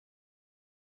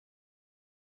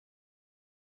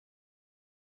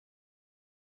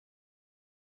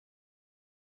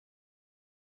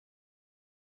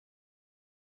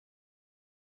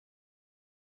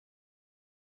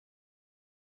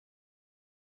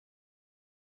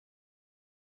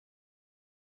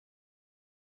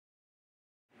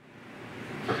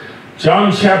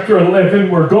John chapter 11.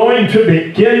 We're going to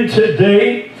begin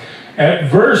today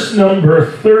at verse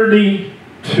number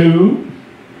 32.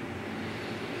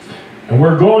 And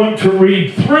we're going to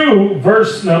read through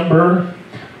verse number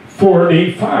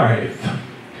 45.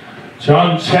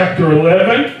 John chapter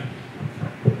 11,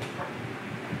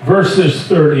 verses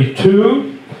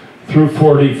 32 through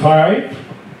 45.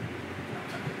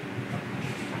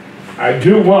 I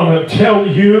do want to tell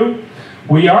you,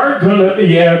 we are going to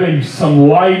be adding some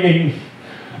lighting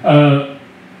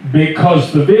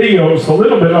because the video is a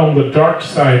little bit on the dark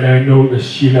side, I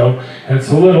noticed, and it's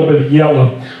a little bit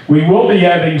yellow. We will be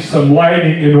adding some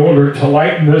lighting in order to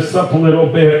lighten this up a little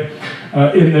bit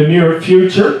in the near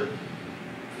future.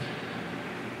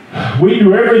 We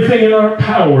do everything in our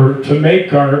power to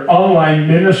make our online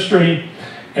ministry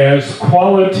as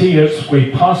quality as we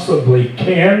possibly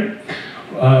can.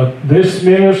 This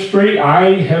ministry,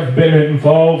 I have been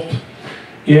involved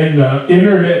in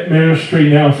internet ministry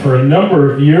now for a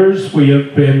number of years. We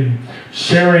have been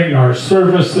sharing our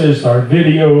services, our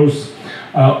videos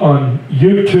on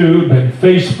YouTube and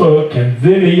Facebook and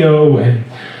video and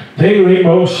Daily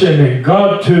Motion and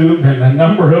GodTube and a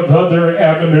number of other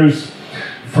avenues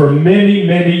for many,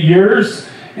 many years.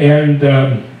 And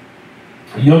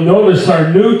you'll notice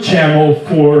our new channel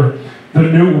for the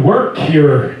new work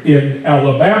here in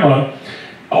Alabama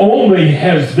only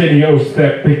has videos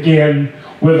that begin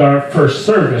with our first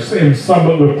service and some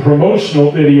of the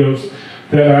promotional videos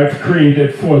that I've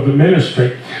created for the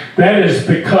ministry. That is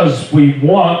because we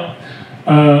want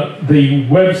the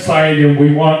website and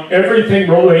we want everything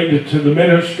related to the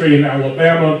ministry in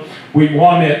Alabama. We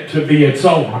want it to be its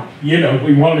own.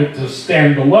 We want it to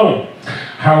stand alone.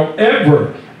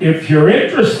 However, if you're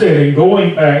interested in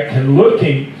going back and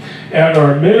looking at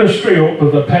our ministry over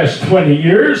the past 20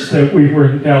 years that we were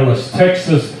in Dallas,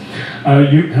 Texas,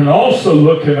 you can also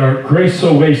look at our Grace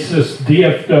Oasis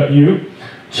DFW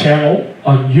channel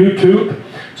on YouTube.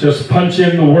 Just punch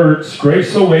in the words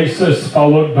Grace Oasis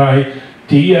followed by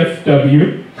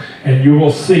DFW, and you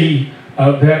will see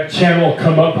that channel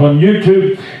come up on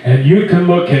YouTube, and you can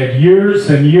look at years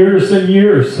and years and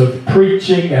years of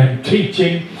preaching and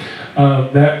teaching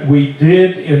that we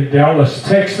did in Dallas,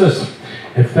 Texas.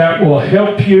 If that will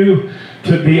help you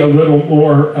to be a little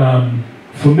more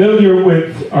familiar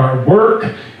with our work,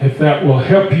 if that will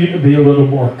help you to be a little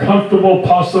more comfortable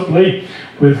possibly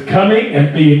with coming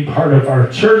and being part of our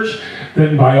church,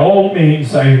 then by all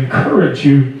means I encourage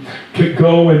you to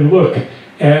go and look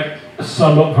at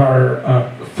some of our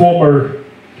former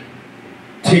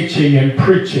teaching and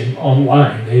preaching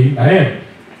online. Amen.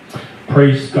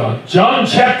 Praise God. John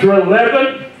chapter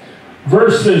 11,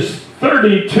 verses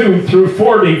 32 through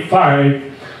 45.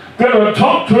 Going to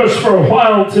talk to us for a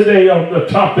while today on the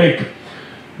topic,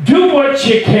 do what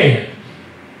you can.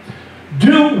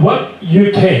 Do what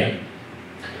you can.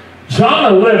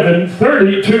 John 11,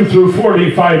 32 through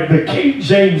 45, the King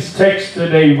James text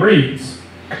today reads,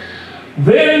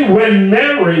 Then when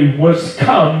Mary was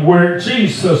come where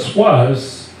Jesus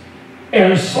was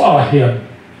and saw him,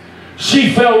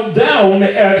 she fell down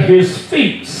at his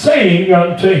feet, saying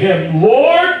unto him,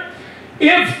 Lord,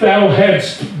 if thou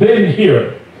hadst been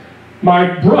here,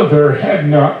 my brother had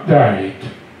not died.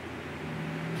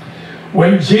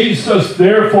 When Jesus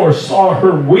therefore saw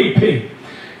her weeping,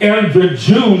 and the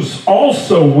Jews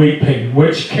also weeping,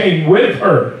 which came with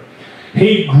her,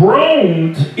 he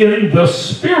groaned in the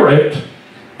spirit,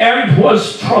 and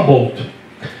was troubled,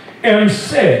 and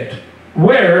said,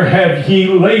 Where have ye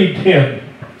laid him?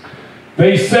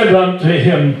 They said unto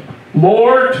him,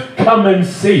 Lord, come and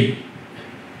see.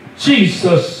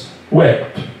 Jesus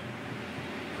wept.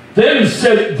 Then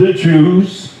said the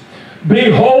Jews,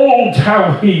 Behold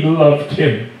how he loved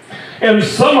him. And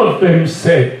some of them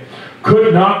said,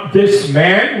 Could not this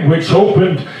man, which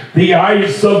opened the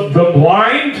eyes of the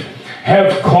blind,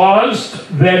 have caused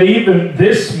that even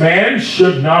this man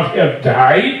should not have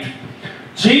died?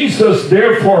 Jesus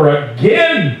therefore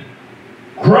again,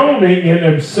 groaning in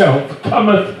himself,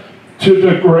 cometh to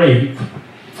the grave.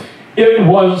 It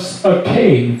was a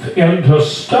cave, and a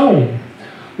stone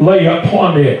lay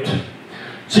upon it.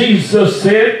 Jesus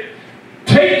said,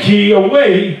 Take ye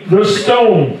away the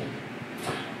stone.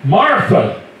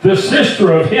 Martha, the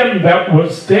sister of him that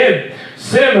was dead,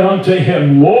 said unto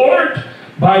him, Lord,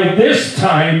 by this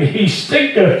time he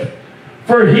stinketh,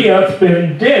 for he hath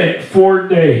been dead 4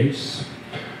 days.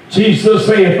 Jesus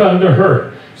saith unto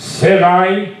her, Said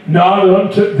I not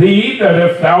unto thee that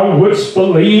if thou wouldst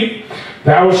believe,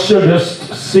 thou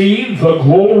shouldest see the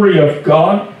glory of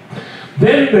God?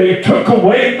 Then they took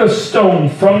away the stone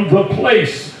from the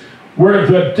place where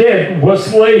the dead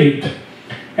was laid.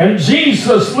 And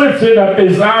Jesus lifted up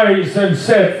his eyes and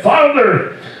said,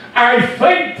 Father, I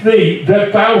thank thee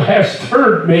that thou hast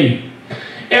heard me,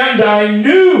 and I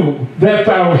knew that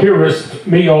thou hearest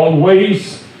me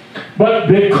always, but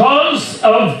because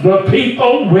of the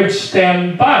people which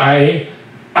stand by,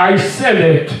 I said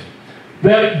it,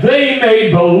 that they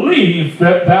may believe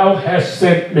that thou hast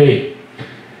sent me.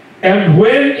 And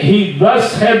when he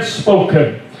thus had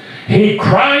spoken, he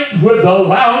cried with a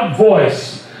loud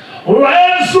voice,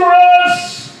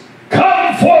 Lazarus,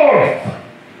 come forth!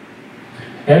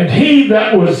 And he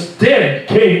that was dead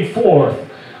came forth,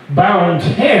 bound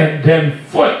hand and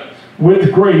foot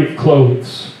with grave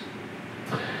clothes.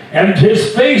 And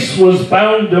his face was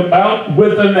bound about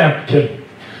with a napkin.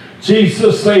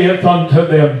 Jesus saith unto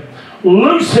them,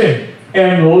 Loose him,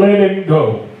 and let him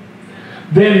go.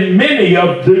 Then many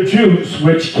of the Jews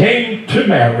which came to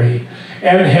Mary,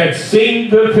 and had seen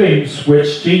the things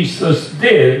which Jesus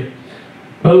did,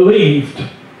 believed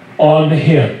on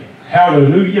him.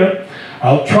 Hallelujah.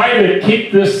 I'll try to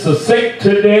keep this succinct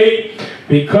today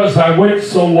because I went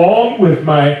so long with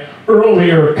my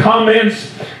earlier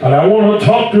comments, but I want to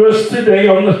talk to us today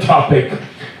on the topic,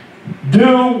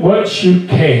 do what you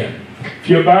can. If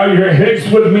you bow your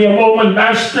heads with me a moment,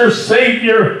 Master,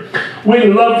 Savior, we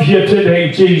love you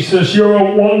today, Jesus. You're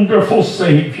a wonderful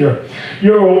Savior.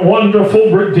 You're a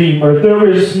wonderful Redeemer. There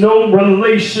is no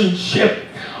relationship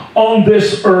on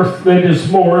this earth that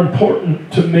is more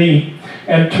important to me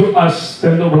and to us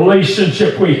than the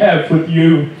relationship we have with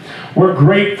you. We're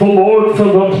grateful, Lord, for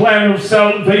the plan of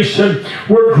salvation.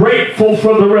 We're grateful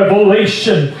for the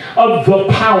revelation of the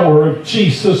power of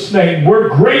Jesus' name. We're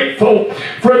grateful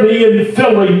for the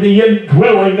infilling, the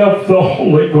indwelling of the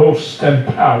Holy Ghost and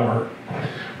power,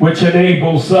 which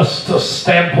enables us to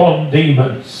stamp on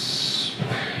demons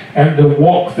and to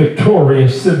walk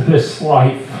victorious in this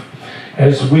life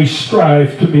as we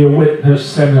strive to be a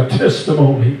witness and a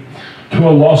testimony to a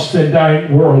lost and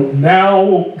dying world. Now,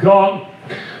 O God,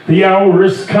 the hour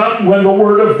is come when the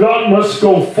Word of God must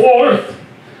go forth.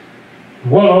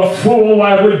 What a fool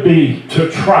I would be to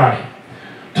try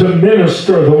to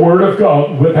minister the Word of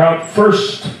God without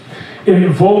first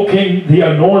invoking the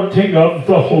anointing of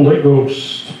the Holy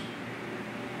Ghost.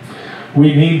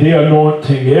 We need the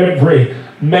anointing. Every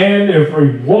man,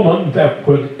 every woman that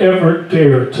would ever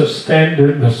dare to stand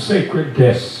in the sacred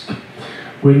desk.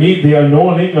 We need the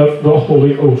anointing of the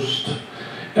Holy Ghost.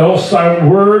 Else our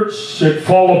words should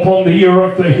fall upon the ear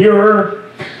of the hearer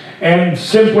and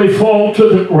simply fall to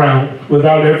the ground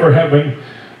without ever having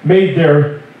made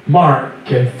their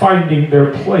mark and finding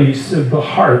their place in the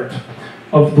heart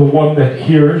of the one that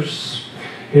hears.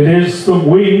 It is the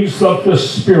wings of the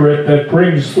Spirit that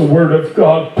brings the Word of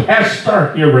God past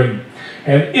our hearing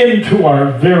and into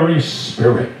our very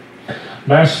spirit.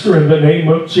 Master, in the name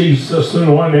of Jesus, and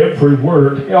on every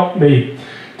word, help me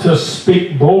to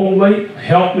speak boldly.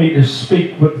 Help me to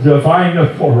speak with divine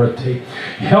authority.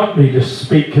 Help me to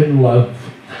speak in love.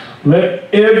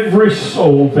 Let every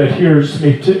soul that hears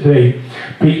me today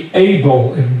be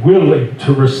able and willing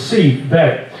to receive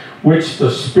that which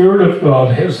the Spirit of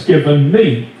God has given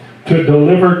me to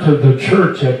deliver to the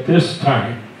church at this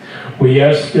time. We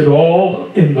ask it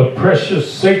all in the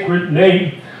precious sacred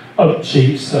name of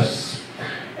Jesus.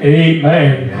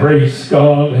 Amen. Praise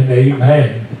God and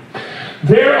amen.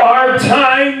 There are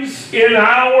times in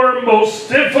our most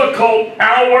difficult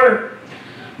hour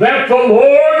that the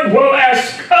Lord will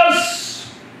ask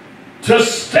us to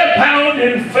step out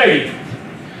in faith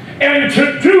and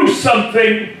to do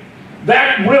something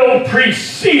that will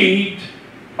precede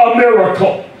a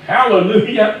miracle.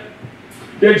 Hallelujah.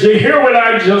 Did you hear what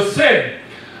I just said?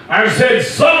 I said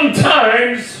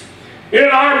sometimes in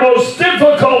our most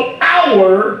difficult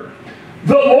hour,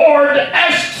 the Lord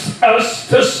asks us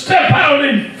to step out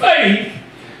in faith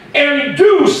and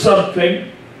do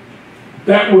something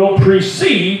that will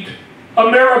precede a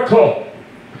miracle.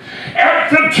 At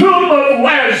the tomb of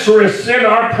Lazarus in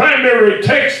our primary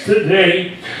text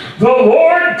today, the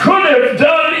Lord could have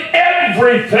done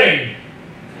everything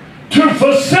to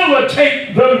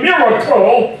facilitate the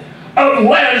miracle of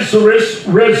Lazarus'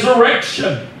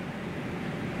 resurrection.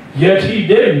 Yet he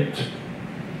didn't.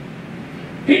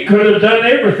 He could have done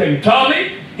everything.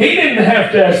 Tommy, he didn't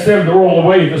have to ask them to roll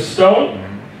away the stone.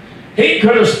 He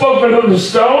could have spoken to the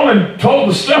stone and told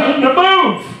the stone to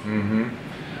move.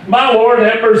 My Lord,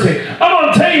 have mercy. I'm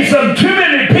going to tell you something. Too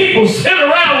many people sit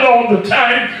around all the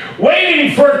time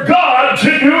waiting for God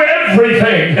to do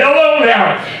everything. Hello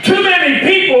now. Too many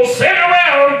people sit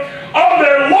around on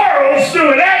their laurels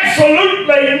doing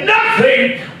absolutely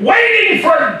nothing, waiting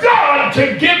for God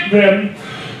to give them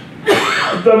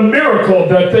the miracle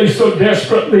that they so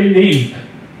desperately need.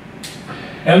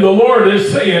 And the Lord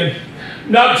is saying,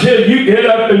 not till you get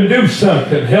up and do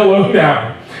something. Hello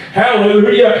now.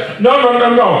 Hallelujah. No.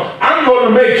 I'm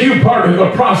going to make you part of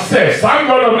the process. I'm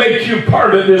going to make you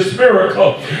part of this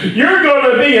miracle. You're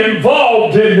going to be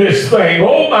involved in this thing.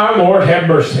 Oh, my Lord, have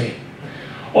mercy.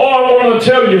 Oh, I want to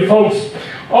tell you, folks,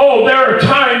 there are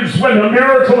times when a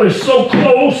miracle is so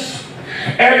close,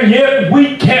 and yet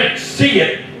we can't see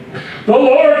it. The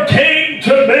Lord came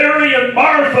to Mary and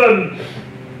Martha,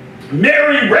 and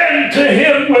Mary ran to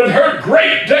him with her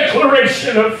great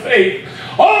declaration of faith.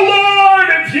 Oh, Lord,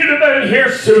 if you'd have been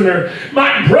here sooner,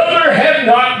 my brother had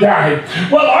not died.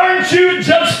 Well, aren't you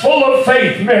just full of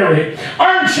faith, Mary?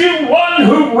 Aren't you one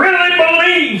who really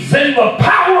believes in the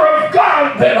power of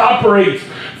God that operates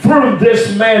through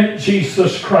this man,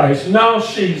 Jesus Christ? No,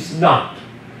 she's not.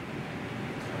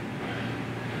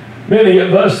 Many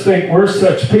of us think we're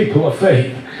such people of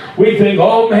faith. We think,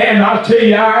 oh man, I'll tell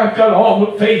you, I've got all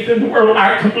the faith in the world.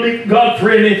 I can believe God for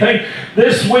anything.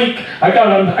 This week, I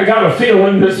got a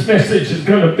feeling this message is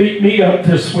going to beat me up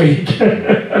this week.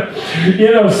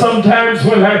 You know, sometimes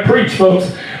when I preach,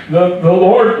 folks, the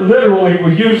Lord literally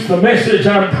will use the message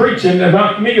I'm preaching to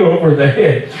knock me over the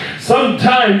head.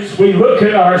 Sometimes we look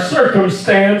at our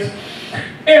circumstance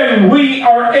and we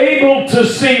are able to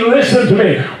see, listen to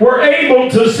me, we're able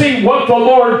to see what the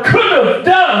Lord could have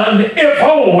done if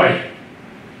only.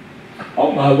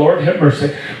 Oh my Lord, have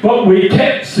mercy. But we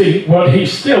can't see what he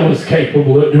still is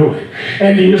capable of doing.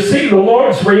 And you see the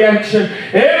Lord's reaction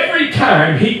every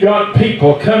time he got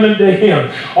people coming to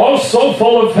him, all so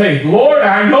full of faith. Lord,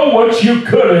 I know what you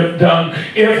could have done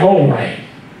if only.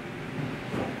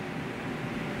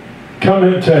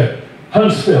 Coming to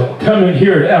Huntsville, coming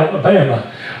here to Alabama,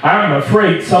 I'm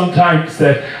afraid sometimes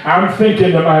that I'm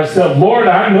thinking to myself, Lord,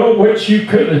 I know what you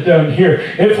could have done here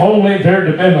if only there'd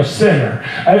have been a center.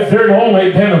 If there'd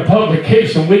only been a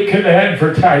publication we could have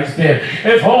advertised in.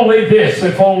 If only this,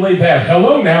 if only that.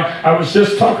 Hello now. I was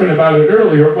just talking about it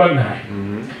earlier, wasn't I?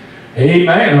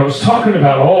 Amen. I was talking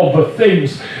about all the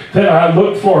things that I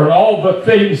look for and all the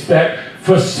things that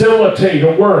facilitate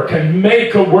a work and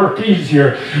make a work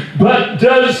easier. But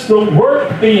does the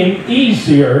work being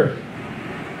easier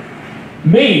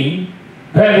mean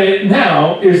that it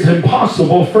now is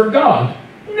impossible for God?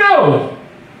 No.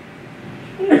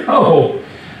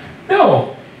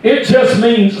 It just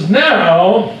means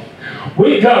now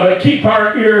we got to keep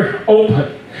our ear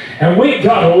open. And we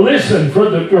got to listen for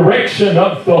the direction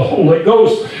of the Holy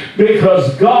Ghost,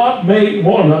 because God may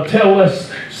want to tell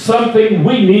us something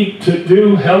we need to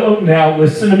do. Hello now,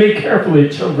 listen to me carefully,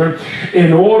 children,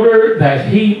 in order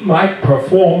that he might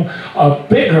perform a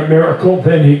bigger miracle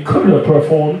than he could have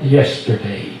performed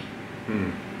yesterday.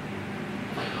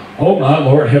 Oh my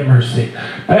Lord, have mercy.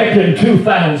 Back in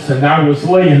 2000, I was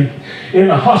laying in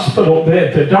a hospital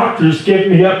bed. The doctors gave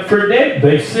me up for dead.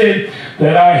 They said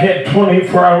that I had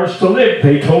 24 hours to live.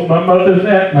 They told my mother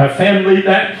that, my family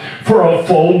that, for a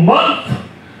full month.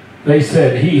 They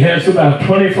said he has about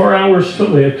 24 hours to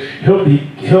live. He'll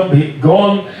be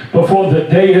gone before the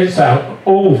day is out.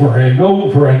 Over and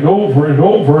over and over and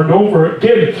over and over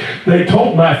again. They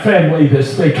told my family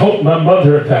this. They told my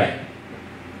mother that.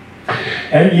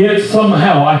 And yet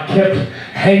somehow I kept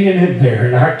hanging in there,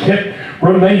 and I kept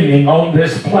remaining on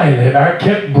this planet. I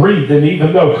kept breathing,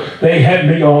 even though they had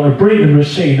me on a breathing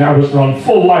machine. I was on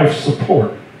full life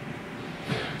support.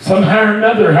 Somehow or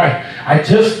another, I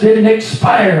just didn't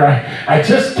expire. I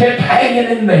just kept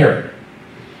hanging in there.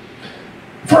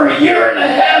 For a year and a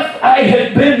half, I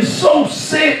had been so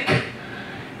sick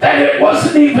that it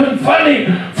wasn't even funny.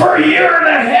 For a year and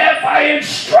a half, I had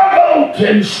struggled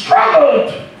and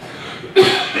struggled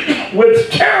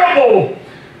with terrible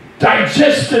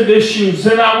digestive issues,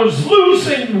 and I was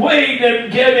losing weight and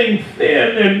getting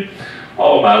thin, and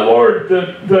oh my Lord,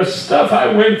 the stuff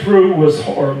I went through was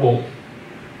horrible.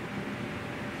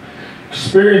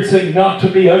 Experiencing, not to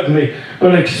be ugly,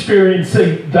 but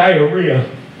experiencing diarrhea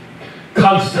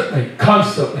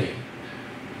constantly.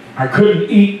 I couldn't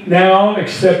eat now,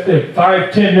 except that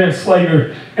 5-10 minutes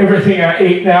later, everything I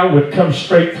ate now would come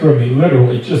straight through me,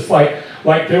 literally, just like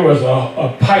there was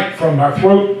a pipe from my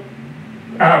throat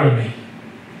out of me.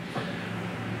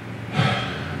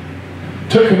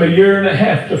 Took him a year and a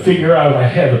half to figure out I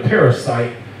had a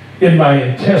parasite in my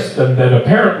intestine that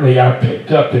apparently I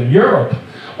picked up in Europe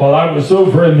while I was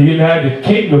over in the United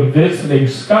Kingdom visiting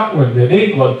Scotland and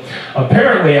England.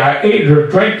 Apparently I ate or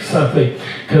drank something,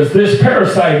 because this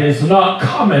parasite is not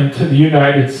common to the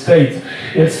United States.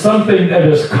 It's something that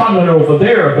is common over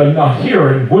there, but not here.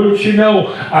 And wouldn't you know,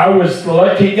 I was the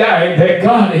lucky guy that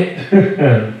got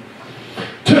it.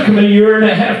 Took him a year and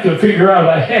a half to figure out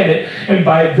I had it, and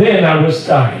by then I was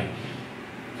dying.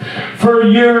 For a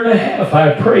year and a half,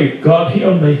 I prayed, God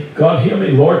heal me, God heal me,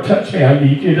 Lord touch me, I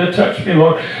need you to touch me,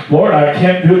 Lord. Lord, I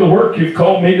can't do the work you've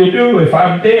called me to do if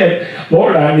I'm dead.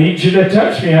 Lord, I need you to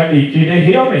touch me, I need you to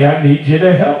heal me, I need you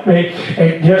to help me.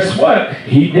 And guess what?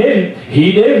 He didn't.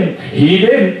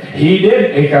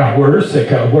 It got worse, it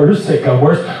got worse, it got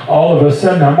worse. All of a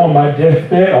sudden, I'm on my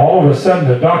deathbed. All of a sudden,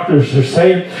 the doctors are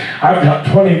saying, I've got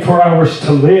 24 hours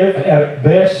to live at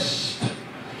best.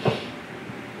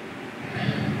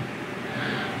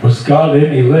 Was God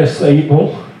any less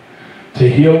able to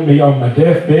heal me on my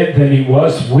deathbed than he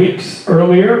was weeks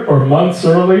earlier or months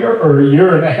earlier or a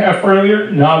year and a half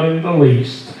earlier? Not in the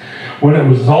least. When it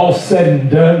was all said and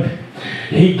done,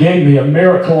 he gave me a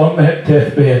miracle on that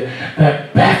deathbed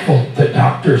that baffled the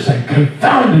doctors and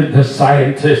confounded the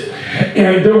scientists.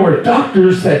 And there were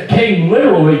doctors that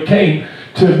literally came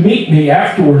to meet me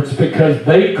afterwards because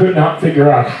they could not figure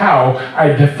out how I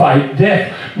defied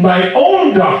death. My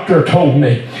own doctor told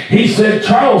me, he said,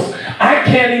 Charles, I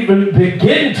can't even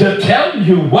begin to tell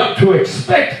you what to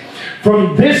expect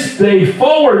from this day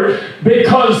forward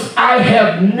because I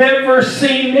have never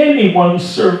seen anyone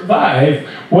survive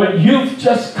what you've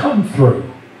just come through.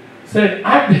 Said,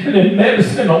 I've been in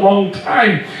medicine a long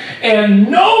time and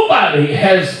nobody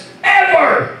has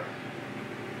ever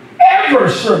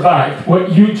survived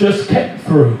what you just came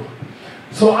through.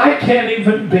 So I can't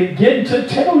even begin to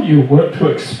tell you what to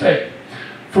expect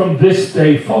from this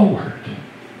day forward.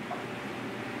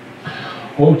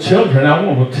 Oh, children, I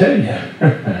want to tell you,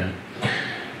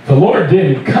 the Lord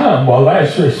didn't come while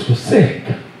Lazarus was sick.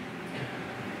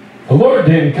 The Lord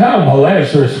didn't come while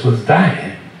Lazarus was dying.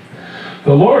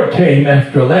 The Lord came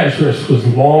after Lazarus was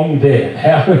long dead.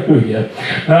 Hallelujah.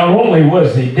 Not only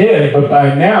was he dead, but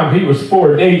by now he was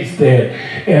 4 days dead.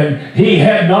 And he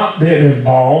had not been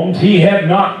embalmed. He had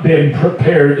not been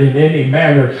prepared in any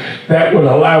manner that would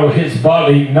allow his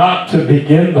body not to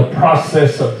begin the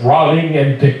process of rotting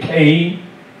and decaying.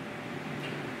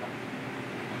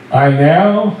 By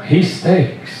now, he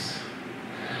stinks.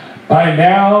 By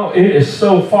now, it is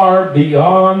so far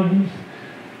beyond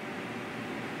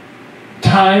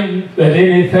time that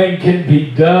anything can be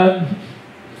done.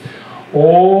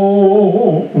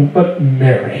 Oh, but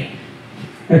Mary,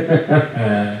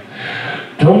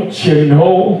 don't you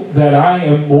know that I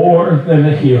am more than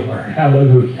a healer?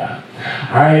 Hallelujah.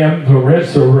 I am the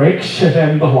resurrection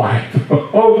and the life.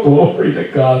 Oh, glory to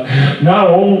God. Not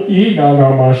only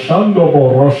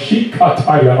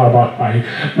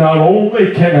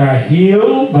can I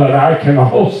heal, but I can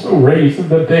also raise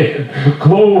the dead.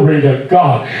 Glory to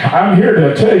God. I'm here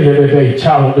to tell you today,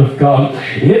 child of God,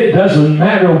 it doesn't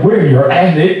matter where you're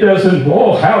at. It doesn't,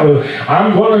 oh, hallelujah.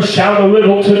 I'm going to shout a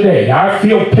little today. I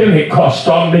feel Pentecost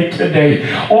on me today.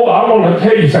 Oh, I want to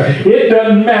tell you something. It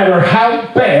doesn't matter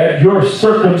how bad your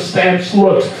circumstance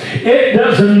looks. It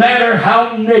doesn't matter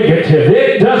how negative.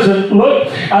 It doesn't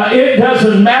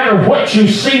matter what you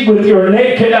see with your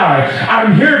naked eye.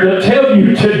 I'm here to tell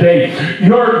you today,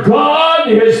 your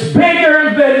God is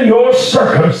bigger than your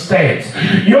circumstance.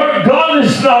 Your God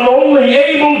is not only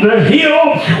able to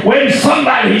heal when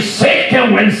somebody's sick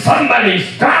and when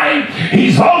somebody's dying,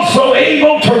 he's also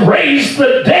able to raise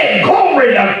the dead.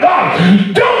 Glory to God.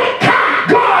 Don't count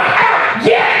God out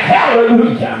yet.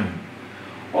 Hallelujah.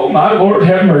 Oh, my Lord,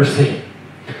 have mercy.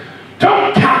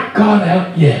 Don't count God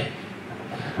out yet.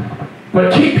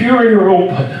 But keep your ear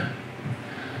open.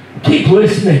 Keep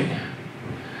listening.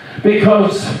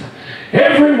 Because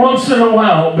every once in a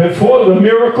while, before the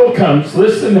miracle comes,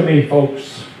 listen to me,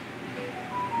 folks.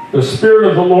 The Spirit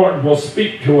of the Lord will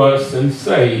speak to us and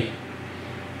say,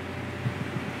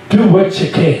 do what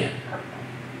you can.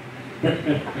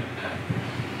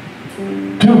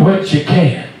 Do what you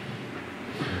can.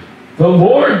 The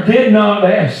Lord did not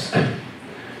ask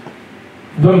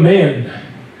the men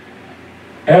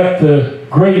at the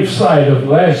graveside of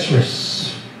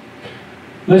Lazarus.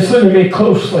 Listen to me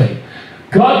closely.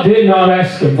 God did not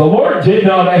ask them. The Lord did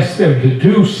not ask them to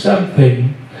do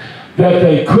something that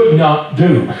they could not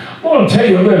do. I want to tell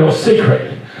you a little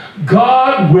secret.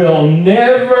 God will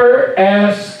never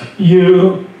ask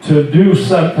you to do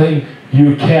something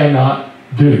you cannot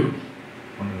do.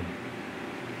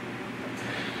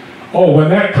 Oh, when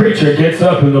that preacher gets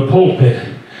up in the pulpit,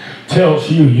 tells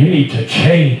you need to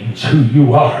change who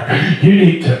you are. You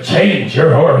need to change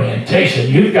your orientation.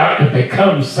 You've got to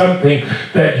become something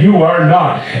that you are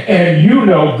not. And you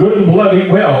know good and bloody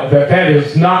well that that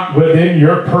is not within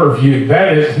your purview.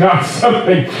 That is not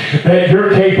something that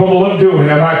you're capable of doing.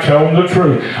 Am I telling the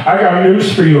truth? I got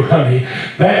news for you, honey.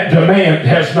 That demand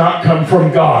has not come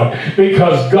from God,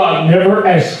 because God never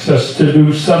asks us to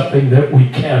do something that we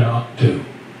cannot do.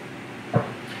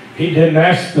 He didn't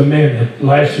ask the men at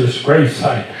Lazarus'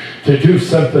 graveside to do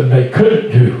something they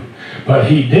couldn't do,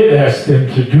 but he did ask them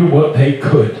to do what they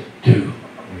could do.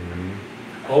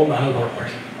 Oh my Lord.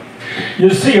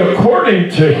 You see, according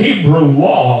to Hebrew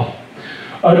law,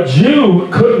 a Jew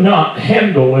could not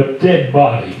handle a dead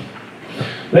body.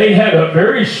 They had a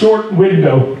very short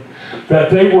window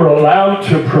that they were allowed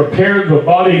to prepare the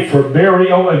body for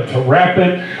burial and to wrap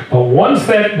it. But once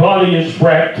that body is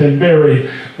wrapped and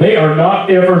buried, they are not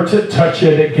ever to touch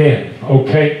it again.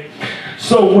 Okay?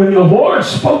 So when the Lord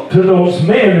spoke to those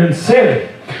men and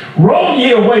said, roll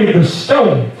ye away the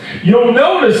stone, you'll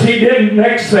notice he didn't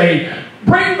next say,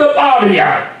 bring the body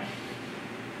out.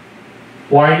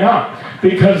 Why not?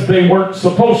 Because they weren't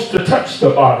supposed to touch the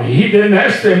body. He didn't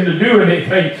ask them to do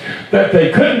anything that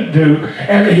they couldn't do,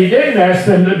 and he didn't ask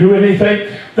them to do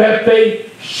anything that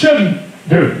they shouldn't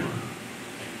do.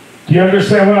 Do you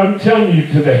understand what I'm telling you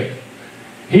today?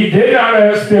 He did not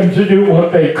ask them to do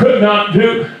what they could not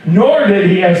do, nor did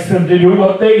he ask them to do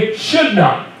what they should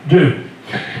not do.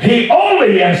 He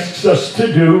only asks us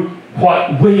to do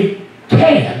what we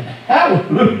can.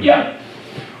 Hallelujah.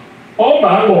 Oh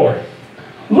my Lord.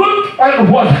 Look at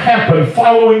what happened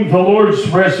following the Lord's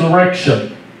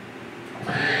resurrection,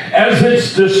 as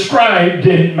it's described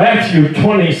in Matthew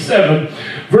 27,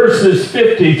 verses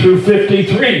 50 through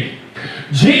 53.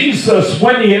 Jesus,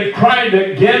 when he had cried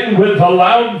again with a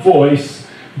loud voice,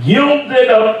 yielded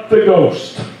up the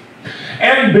ghost.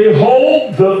 And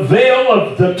behold, the veil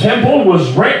of the temple was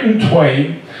rent in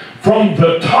twain from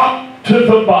the top to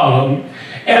the bottom,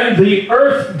 and the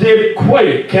earth did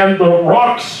quake, and the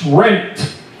rocks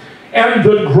rent, and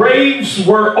the graves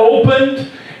were opened,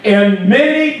 and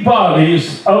many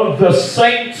bodies of the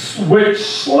saints which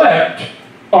slept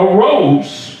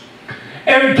arose,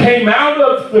 and came out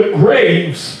of the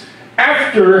graves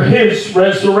after his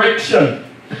resurrection,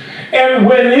 and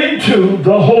went into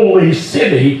the holy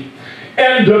city,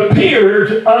 and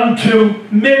appeared unto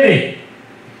many.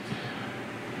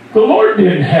 The Lord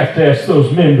didn't have to ask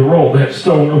those men to roll that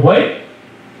stone away.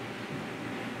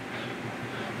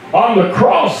 On the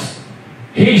cross,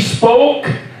 he spoke,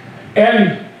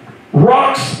 and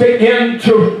rocks began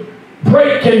to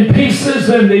break in pieces,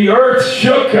 and the earth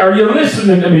shook. Are you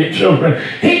listening to me, children?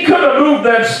 He could have moved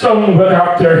that stone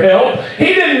without their help. He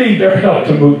didn't need their help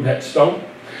to move that stone.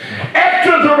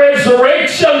 After the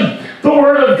resurrection, the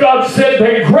Word of God said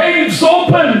the graves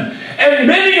opened, and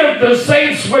many of the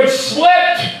saints which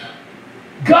slept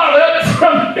got up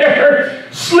from their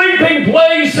sleeping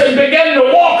place and began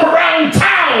to walk around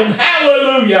town.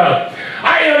 Hallelujah.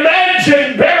 I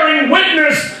imagine bearing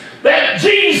witness that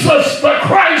Jesus the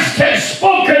Christ has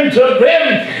spoken to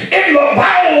them in the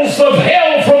bowels of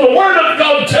hell. For the Word of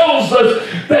God tells us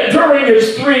that during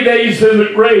his 3 days in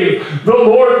the grave, the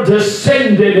Lord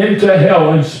descended into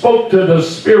hell and spoke to the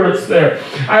spirits there.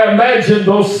 I imagine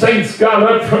those saints got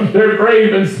up from their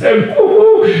grave and said,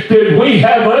 did we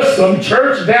have us some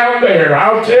church down there?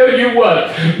 I'll tell you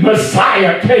what,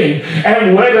 Messiah came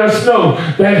and let us know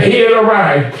that he had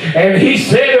arrived. And he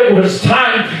said it was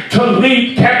time to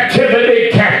lead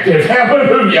captivity captive.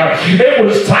 Hallelujah. It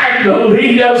was time to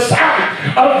lead us out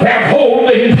of that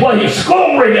holding place.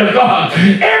 Glory to God.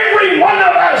 Every one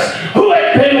of us who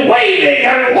had been waiting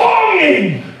and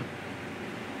longing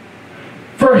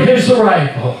for his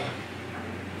arrival,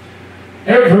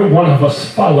 every one of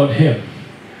us followed him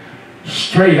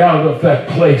straight out of that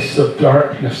place of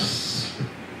darkness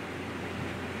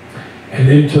and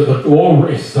into the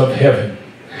glories of heaven.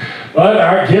 But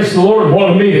I guess the Lord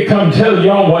wanted me to come tell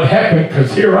y'all what happened,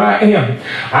 because here I am.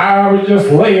 I was just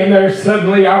laying there.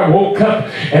 Suddenly I woke up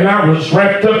and I was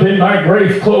wrapped up in my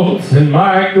grave clothes, and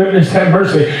my goodness have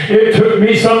mercy, it took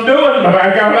me some doing, but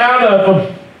I got out of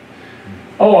them.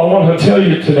 Oh, I want to tell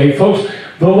you today, folks,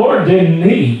 the Lord didn't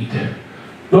need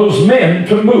those men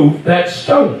to move that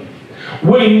stone.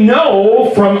 We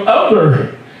know from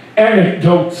other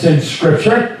anecdotes in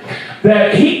Scripture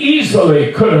that he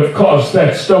easily could have caused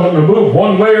that stone to move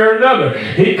one way or another.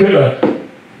 He could have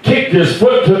kicked his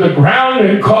foot to the ground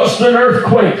and caused an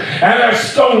earthquake, and that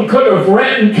stone could have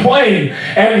rent in twain,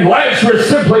 and Lazarus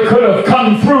simply could have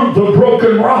come through the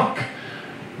broken rock.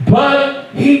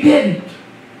 But he didn't.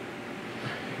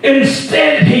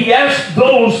 Instead, he asked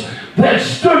those that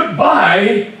stood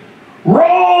by,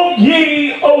 roll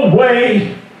ye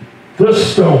away the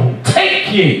stone.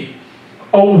 Take ye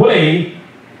away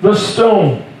the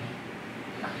stone.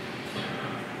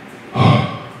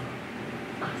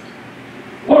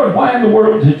 Lord, why in the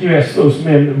world did you ask those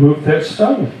men to move that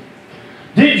stone?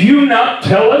 Did you not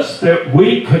tell us that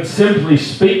we could simply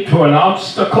speak to an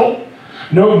obstacle,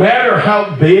 no matter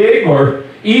how big or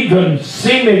even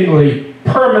seemingly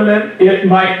permanent it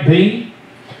might be,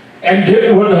 and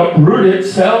it would uproot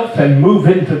itself and move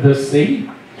into the sea?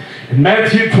 In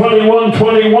Matthew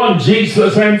 21:21,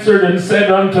 Jesus answered and said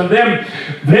unto them,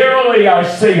 Verily I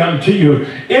say unto you,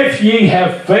 if ye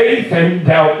have faith and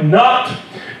doubt not,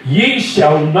 ye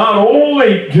shall not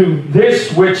only do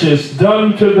this which is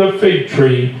done to the fig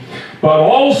tree, but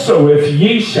also if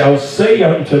ye shall say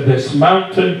unto this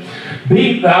mountain,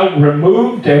 Be thou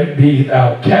removed and be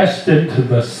thou cast into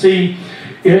the sea,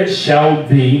 it shall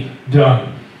be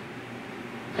done.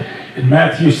 In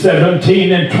Matthew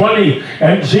 17:20,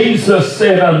 and Jesus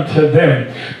said unto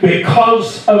them,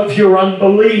 Because of your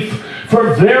unbelief,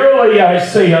 for verily I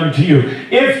say unto you,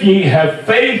 if ye have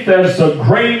faith as a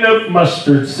grain of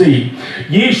mustard seed,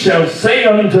 ye shall say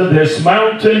unto this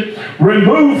mountain,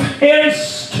 Remove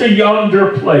hence to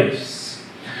yonder place,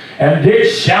 and it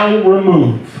shall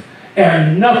remove,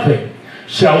 and nothing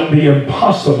shall be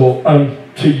impossible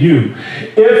unto you.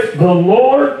 If the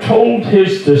Lord told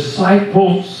his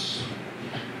disciples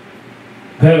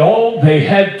that all they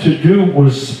had to do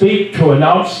was speak to an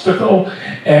obstacle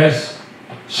as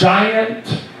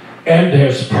giant and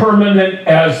as permanent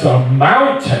as a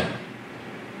mountain,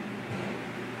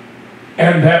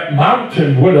 and that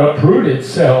mountain would uproot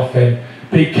itself and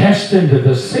be cast into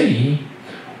the sea,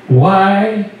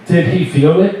 why did he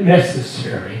feel it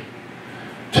necessary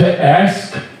to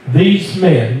ask these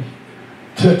men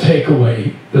to take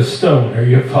away the stone? Are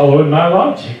you following my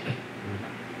logic?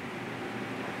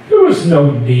 There was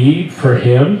no need for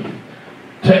him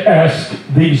to ask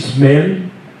these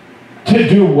men to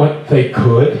do what they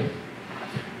could.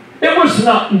 It was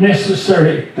not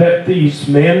necessary that these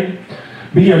men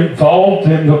be involved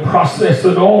in the process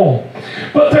at all.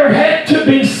 But there had to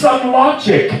be some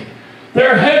logic.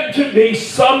 There had to be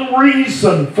some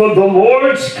reason for the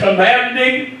Lord's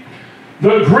commanding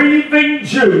the grieving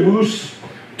Jews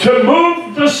to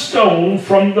move the stone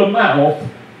from the mouth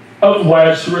of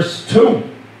Lazarus' tomb.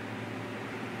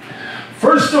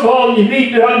 First of all, you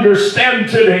need to understand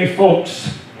today,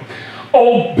 folks,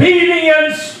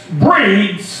 obedience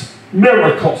breeds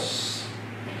miracles.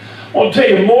 I'll tell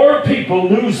you, more people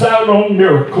lose out on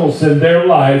miracles in their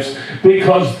lives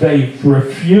because they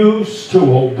refuse to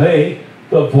obey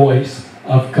the voice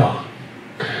of God.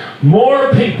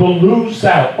 More people lose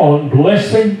out on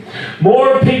blessing.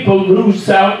 More people lose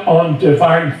out on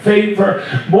divine favor.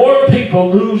 More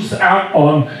people lose out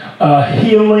on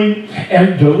healing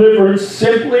and deliverance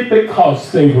simply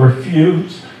because they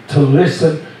refuse to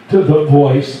listen to the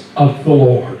voice of the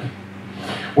Lord.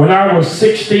 When I was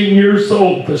 16 years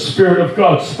old, the Spirit of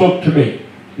God spoke to me.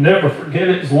 Never forget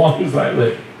it as long as I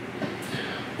live.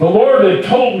 The Lord had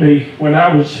told me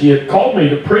He had called me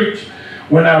to preach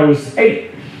when I was 8.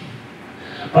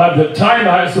 By the time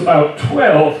I was about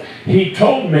 12, He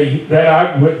told me that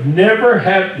I would never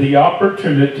have the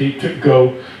opportunity to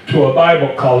go to a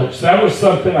Bible college. That was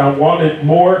something I wanted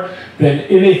more than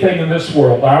anything in this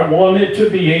world. I wanted to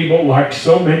be able, like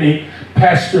so many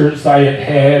pastors I had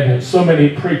had and so many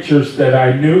preachers that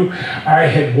I knew, I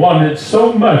had wanted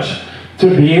so much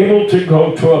to be able to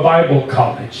go to a Bible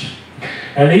college.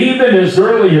 And even as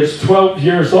early as 12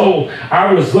 years old,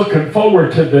 I was looking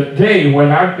forward to the day when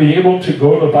I'd be able to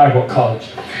go to Bible college.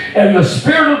 And the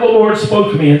Spirit of the Lord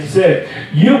spoke to me and said,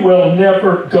 you will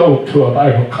never go to a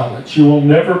Bible college. You will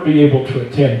never be able to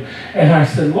attend. And I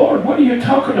said, Lord, what are you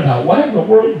talking about? Why in the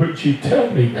world would you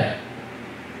tell me that?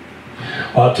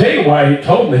 I'll tell you why He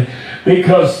told me.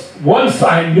 Because once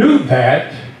I knew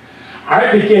that, I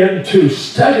began to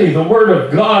study the Word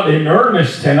of God in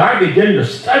earnest, and I began to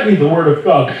study the Word of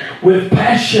God with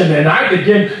passion, and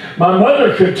my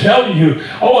mother could tell you,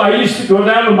 I used to go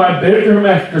down to my bedroom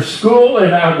after school,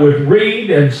 and I would read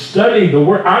and study the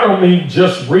Word. I don't mean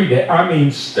just read it, I mean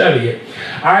study it.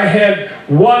 I had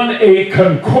won a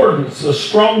concordance, a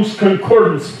Strong's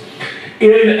Concordance,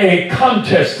 in a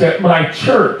contest at my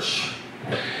church.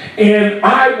 And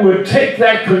I would take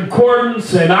that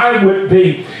concordance and I would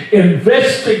be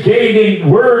investigating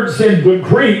words in the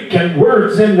Greek and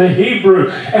words in the Hebrew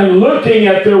and looking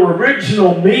at their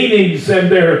original meanings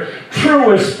and their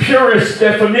truest, purest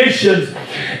definitions.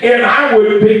 And I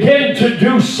would begin to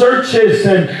do searches,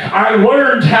 and I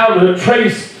learned how to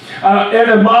trace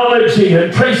etymology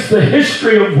and trace the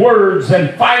history of words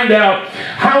and find out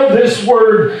how this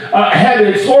word had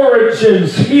its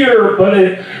origins here, but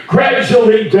it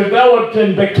gradually developed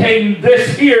and became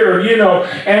this here,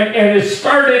 and it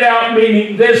started out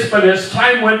meaning this, but as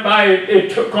time went by, it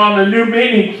took on a new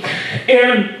meaning.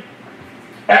 And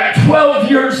at 12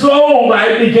 years old,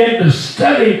 I began to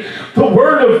study the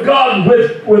Word of God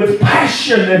with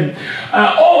passion, and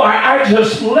I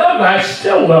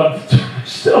still love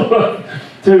still love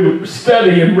to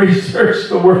study and research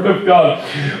the Word of God.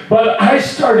 But I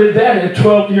started that at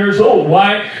 12 years old.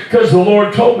 Why? Because the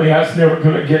Lord told me I was never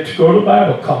going to get to go to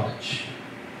Bible college.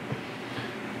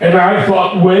 And I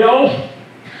thought, well,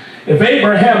 if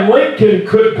Abraham Lincoln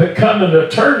could become an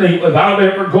attorney without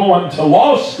ever going to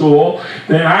law school,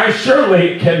 then I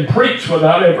surely can preach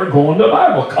without ever going to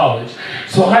Bible college.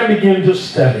 So I began to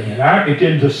study and I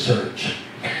began to search.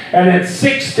 And at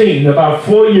 16, about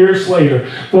 4 years later,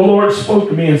 the Lord spoke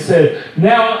to me and said,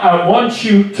 now I want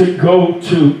you to go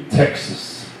to Texas.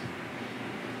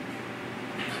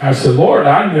 I said, Lord,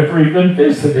 I've never even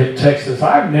visited Texas.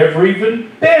 I've never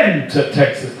even been to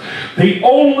Texas. The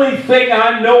only thing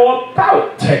I know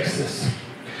about Texas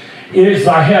is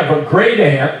I have a great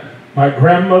aunt, my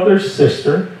grandmother's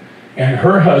sister, and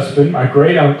her husband, my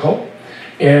great uncle.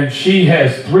 And she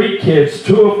has 3 kids,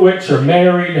 2 of which are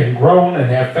married and grown and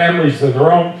have families of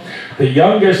their own. The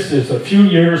youngest is a few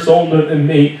years older than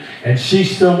me, and she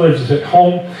still lives at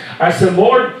home. I said,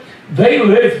 Lord, they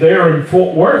live there in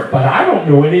Fort Worth, but I don't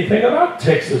know anything about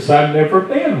Texas. I've never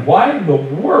been. Why in the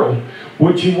world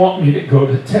would you want me to go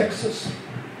to Texas?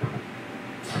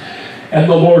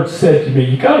 And the Lord said to me,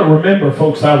 you got to remember,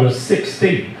 folks, I was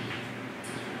 16.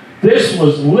 This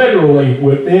was literally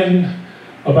within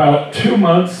about 2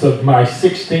 months of my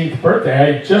 16th birthday.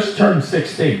 I had just turned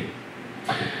 16.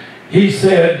 He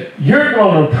said, you're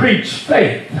going to preach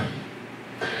faith.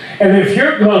 And if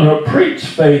you're going to preach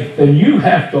faith, then you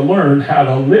have to learn how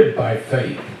to live by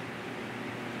faith.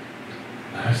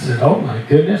 I said, oh my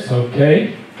goodness,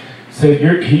 okay.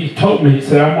 He told me, he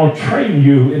said, I'm going to train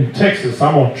you in Texas.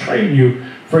 I'm going to train you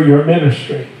for your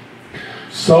ministry.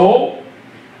 So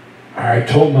I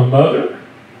told my mother,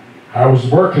 I was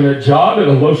working a job at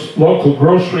a local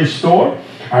grocery store.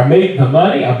 I made the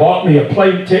money. I bought me a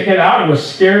plane ticket. I was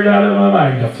scared out of my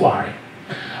mind to fly.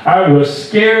 I was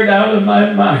scared out of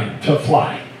my mind to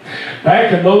fly.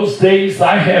 Back in those days,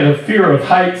 I had a fear of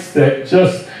heights that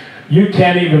just, you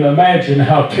can't even imagine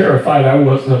how terrified I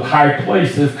was of high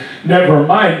places. Never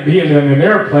mind being in an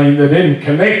airplane that isn't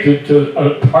connected to,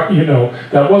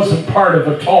 that wasn't part of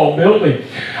a tall building.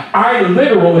 I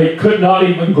literally could not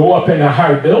even go up in a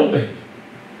high building.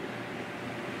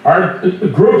 A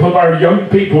group of our young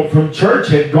people from church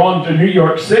had gone to New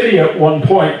York City at one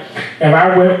point, and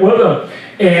I went with them.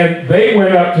 And they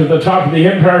went up to the top of the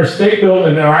Empire State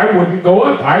Building, and I wouldn't go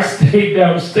up. I stayed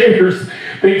downstairs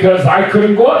because I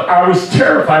couldn't go up. I was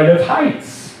terrified of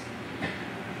heights.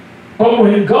 But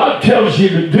when God tells you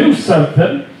to do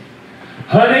something,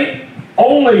 honey,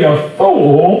 only a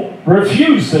fool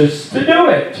refuses to do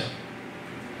it.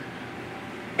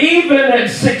 Even at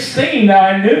 16,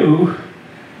 I knew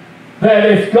that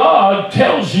if God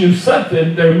tells you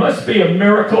something, there must be a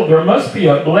miracle, there must be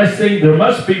a blessing, there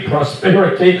must be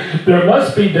prosperity, there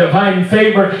must be divine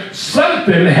favor.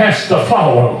 Something has to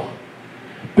follow,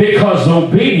 because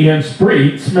obedience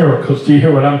breeds miracles. Do you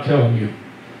hear what I'm telling you?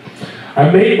 I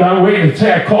made my way to Texas.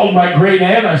 I called my great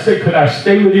aunt. I said, could I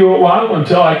stay with you a while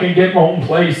until I can get my own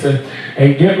place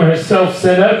and get myself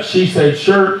set up? She said,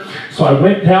 sure. So I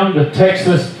went down to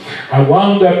Texas. I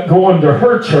wound up going to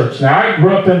her church. Now, I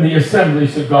grew up in the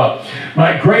Assemblies of God.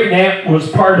 My great aunt was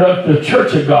part of the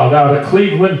Church of God out of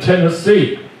Cleveland,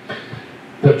 Tennessee.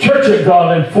 The Church of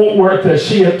God in Fort Worth that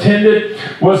she attended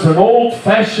was an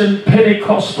old-fashioned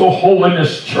Pentecostal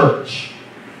holiness church.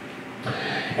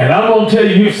 And I'm going to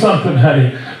tell you something,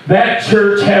 honey. That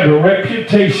church had a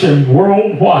reputation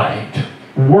worldwide,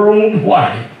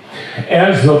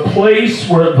 as a place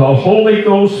where the Holy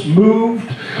Ghost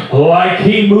moved like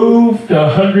he moved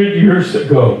 100 years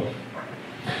ago.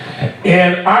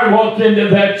 And I walked into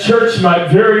that church my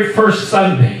very first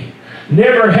Sunday.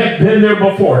 Never had been there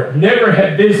before. Never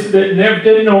had visited. Never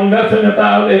didn't know nothing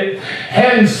about it.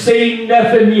 Hadn't seen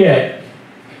nothing yet.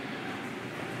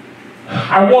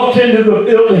 I walked into the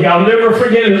building. I'll never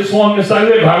forget it as long as I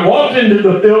live. I walked into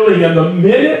the building, and the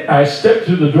minute I stepped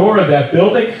through the door of that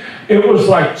building, it was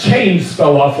like chains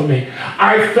fell off of me.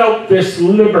 I felt this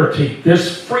liberty,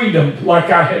 this freedom, like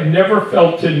I had never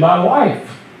felt in my life.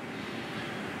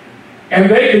 And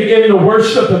they began to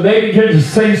worship, and they began to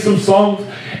sing some songs.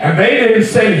 And they didn't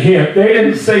sing hymns. They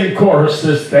didn't sing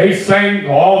choruses. They sang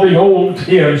all the old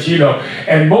hymns,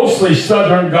 and mostly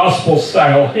Southern gospel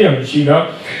style hymns,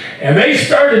 And they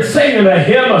started singing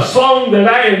a song that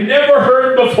I had never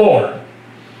heard before.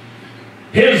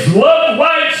 His love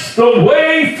lights the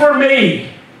way for me.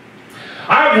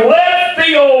 I've left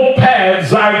the old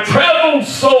paths. I've traveled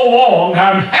so long.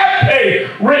 I'm happy,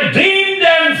 redeemed,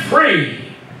 and free.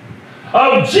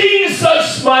 Of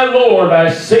Jesus, my Lord,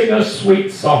 I sing a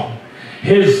sweet song.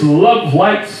 His love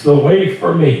lights the way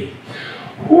for me.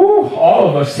 Whew, all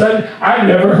of a sudden, I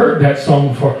never heard that song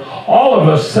before. All of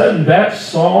a sudden, that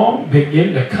song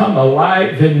began to come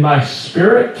alive in my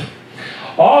spirit.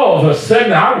 All of a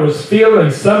sudden, I was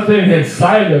feeling something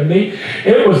inside of me.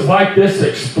 It was like this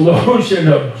explosion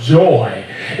of joy.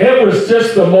 It was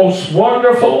just the most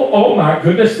wonderful, oh my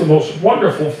goodness, the most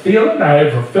wonderful feeling I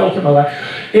ever felt in my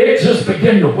life. It just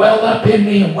began to well up in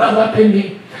me and well up in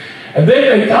me. And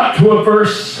then they got to a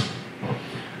verse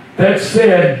that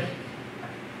said,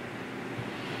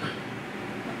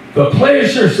 the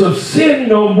pleasures of sin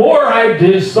no more I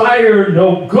desire,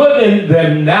 no good in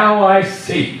them now I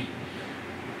see.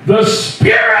 The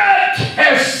Spirit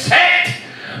has set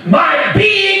my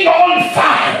being on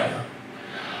fire.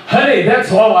 Honey,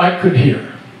 that's all I could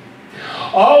hear.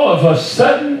 All of a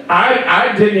sudden,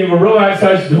 I didn't even realize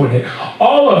I was doing it.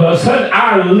 All of a sudden,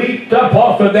 I leaped up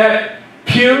off of that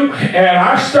pew and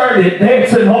I started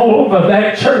dancing all over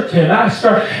that church. And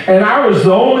I was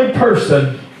the only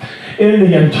person in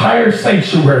the entire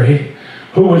sanctuary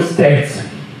who was dancing.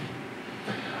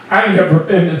 I've never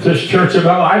been to this church at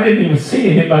all. I didn't even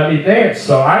see anybody dance,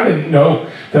 so I didn't know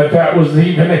that that was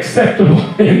even acceptable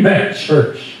in that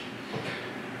church.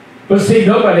 But see,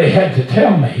 nobody had to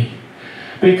tell me,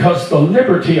 because the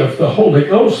liberty of the Holy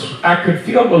Ghost, I could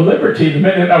feel the liberty the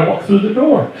minute I walked through the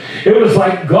door. It was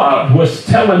like God was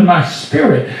telling my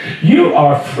spirit, you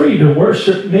are free to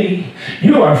worship me.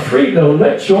 You are free to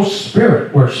let your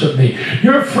spirit worship me.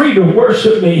 You're free to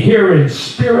worship me here in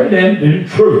spirit and in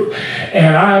truth.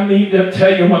 And I need to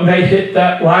tell you, when they hit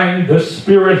that line, the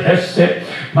Spirit has set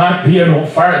my being on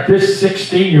fire. This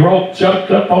 16-year-old jumped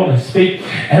up on his feet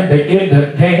and began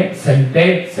to dance and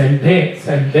dance and dance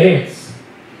and dance.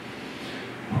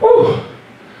 Whew.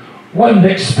 What an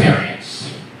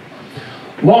experience.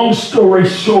 Long story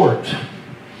short,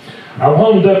 I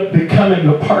wound up becoming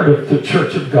a part of the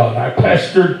Church of God. I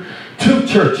pastored 2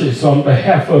 churches on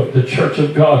behalf of the Church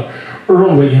of God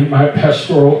early in my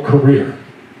pastoral career.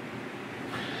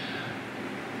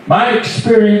 My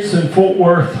experience in Fort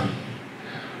Worth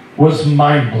was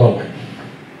mind-blowing.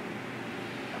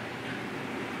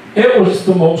 It was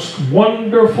the most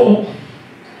wonderful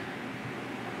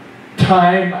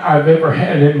time I've ever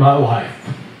had in my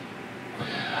life.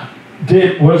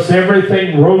 Was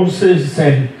everything roses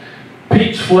and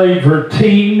peach flavored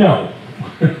tea? No.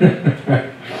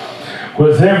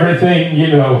 Was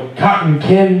everything, cotton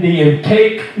candy and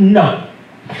cake? No.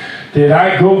 Did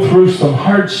I go through some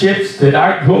hardships? Did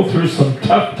I go through some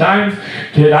tough times?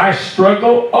 Did I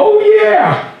struggle? Oh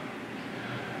yeah.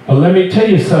 But let me tell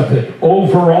you something.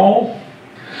 Overall,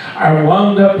 I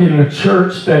wound up in a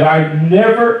church that I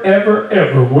never, ever,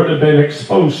 ever would have been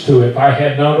exposed to if I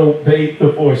had not obeyed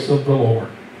the voice of the Lord.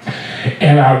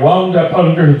 And I wound up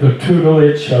under the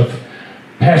tutelage of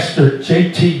Pastor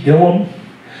J.T. Gillum,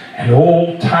 an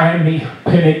old-timey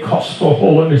Pentecostal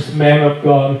holiness man of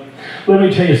God. Let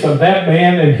me tell you something. That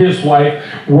man and his wife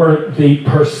were the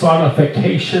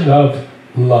personification of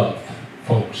love,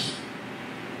 folks.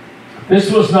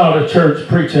 This was not a church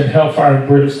preaching hellfire and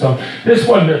brimstone. This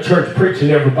wasn't a church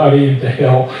preaching everybody into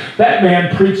hell. That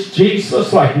man preached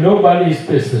Jesus like nobody's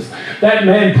business. That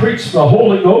man preached the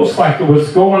Holy Ghost like it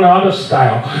was going out of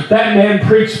style. That man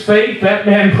preached faith. That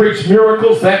man preached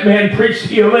miracles. That man preached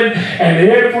healing. And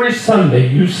every Sunday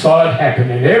you saw it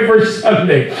happening. Every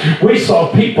Sunday we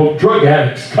saw people, drug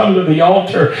addicts, come to the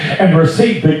altar and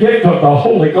receive the gift of the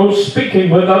Holy Ghost, speaking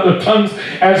with other tongues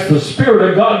as the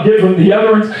Spirit of God gave them the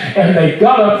utterance. And they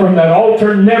got up from that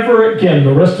altar, never again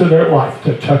the rest of their life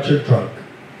to touch a drug.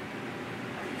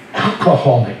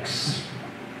 Alcoholics.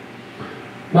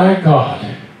 My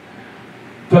God.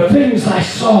 The things I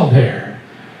saw there.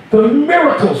 The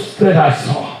miracles that I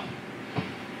saw.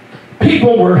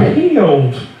 People were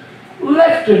healed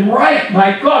left and right.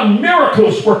 My God,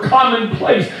 miracles were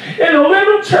commonplace. And a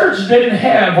little church didn't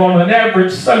have on an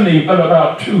average Sunday but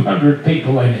about 200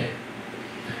 people in it.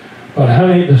 But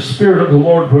honey, the Spirit of the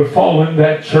Lord would fall in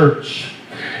that church.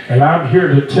 And I'm here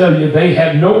to tell you, they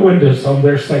had no windows on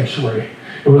their sanctuary.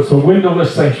 It was a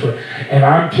windowless sanctuary. And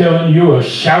I'm telling you, a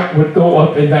shout would go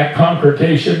up in that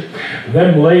congregation.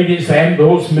 Them ladies and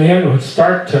those men would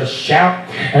start to shout.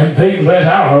 And they let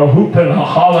out a whoop and a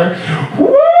holler.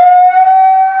 Woo!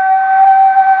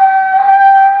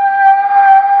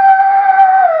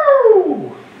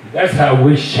 That's how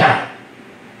we shout.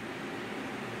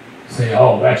 Say,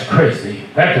 oh, that's crazy.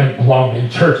 That doesn't belong in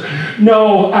church.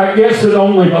 No, I guess it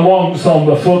only belongs on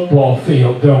the football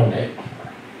field, don't it?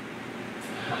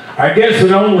 I guess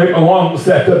it only belongs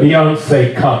at the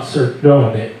Beyonce concert,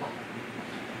 don't it?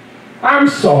 I'm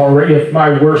sorry if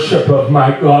my worship of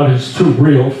my God is too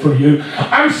real for you.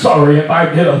 I'm sorry if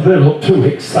I get a little too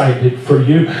excited for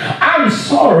you. I'm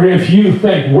sorry if you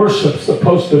think worship's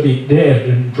supposed to be dead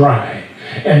and dry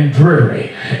and dreary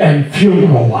and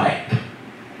funeral-like.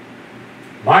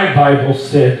 My Bible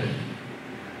said,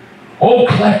 oh,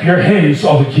 clap your hands,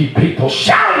 all ye people.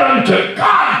 Shout unto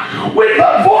God with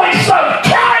the voice of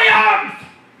triumph.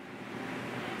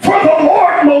 For the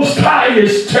Lord Most High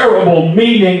is terrible,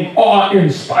 meaning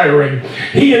awe-inspiring.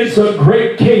 He is a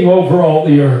great king over all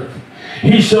the earth.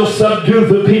 He shall subdue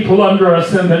the people under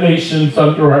us and the nations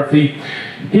under our feet.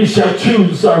 He shall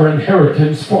choose our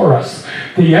inheritance for us,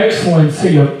 the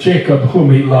excellency of Jacob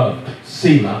whom he loved.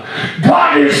 Selah.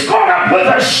 God is going up with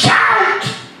a shout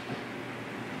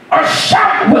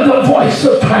with the voice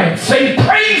of triumph. Sing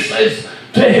praises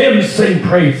to him, sing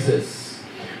praises.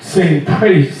 Sing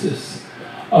praises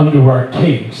unto our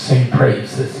King, sing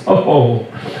praises. Oh,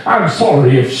 I'm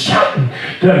sorry if shouting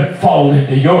doesn't fall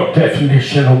into your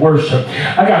definition of worship.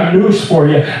 I got news for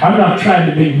you. I'm not trying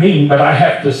to be mean, but I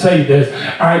have to say this.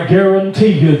 I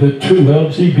guarantee you the two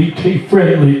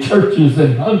LGBT-friendly churches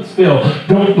in Huntsville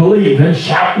don't believe in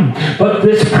shouting, but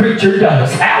this preacher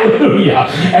does. Hallelujah.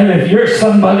 And if you're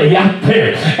somebody out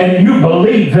there and you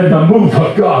believe in the move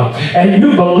of God, and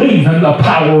you believe in the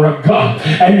power of God,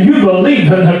 and you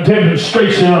believe in the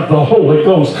demonstration of the Holy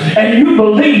Ghost, and you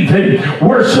believe in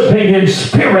worshiping in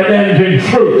spirit and in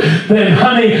truth, then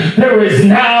honey, there is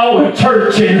now a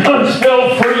church in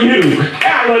Huntsville for you.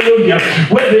 Hallelujah.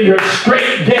 Whether you're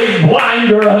straight, gay,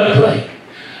 blind, or ugly.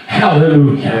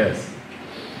 Hallelujah. Yes.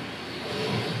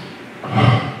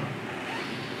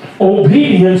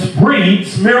 Obedience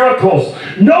breeds miracles.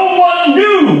 No one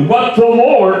knew what the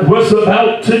Lord was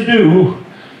about to do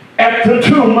at the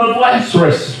tomb of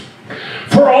Lazarus.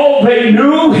 For all they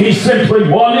knew, he simply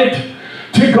wanted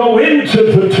to go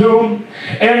into the tomb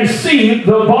and see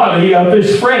the body of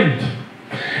his friend.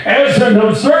 As an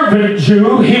observant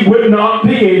Jew, he would not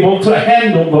be able to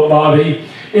handle the body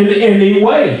in any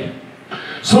way.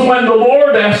 So when the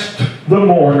Lord asked the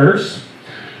mourners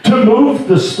to move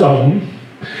the stone,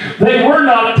 they were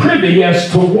not privy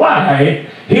as to why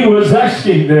he was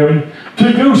asking them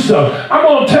to do so. I'm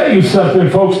going to tell you something,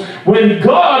 folks. When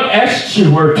God asks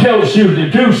you or tells you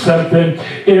to do something,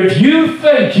 if you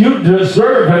think you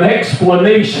deserve an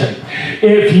explanation,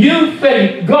 if you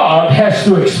think God has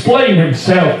to explain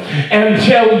himself and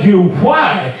tell you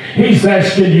why he's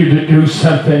asking you to do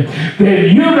something,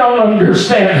 then you don't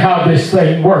understand how this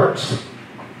thing works.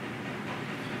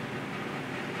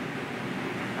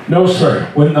 No,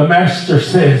 sir. When the master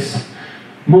says,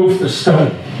 move the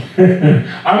stone,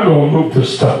 I'm going to move the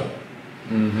stone.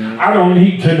 Mm-hmm. I don't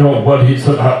need to know what he's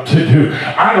about to do.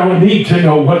 I don't need to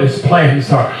know what his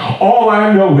plans are. All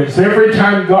I know is every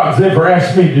time God's ever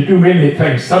asked me to do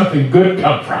anything, something good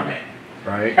come from it.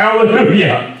 Right.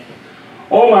 Hallelujah.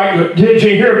 Oh my God. Did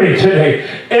you hear me today?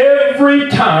 Every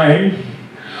time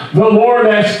the Lord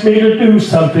asked me to do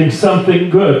something, something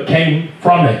good came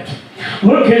from it.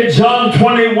 Look at John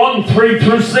 21, 3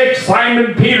 through 6.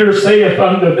 Simon Peter saith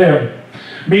unto them,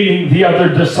 meaning the other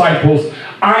disciples,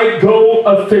 I go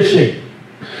a-fishing.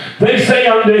 They say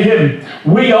unto him,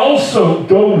 we also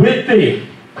go with thee.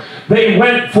 They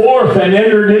went forth and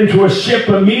entered into a ship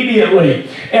immediately,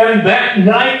 and that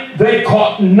night they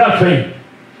caught nothing.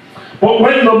 But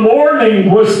when the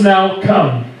morning was now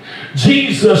come,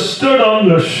 Jesus stood on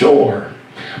the shore,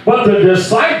 but the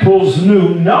disciples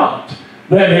knew not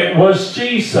that it was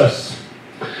Jesus.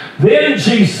 Then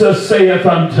Jesus saith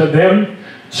unto them,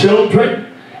 children,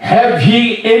 have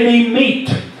ye any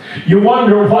meat? You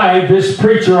wonder why this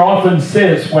preacher often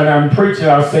says, when I'm preaching,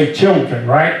 I'll say children,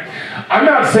 right? I'm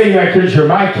not saying that because you're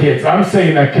my kids. I'm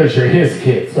saying that because you're his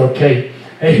kids, okay?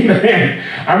 Amen.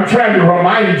 I'm trying to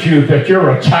remind you that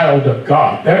you're a child of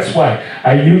God. That's why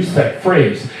I use that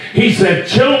phrase. He said,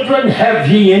 children, have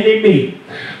ye any meat?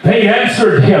 They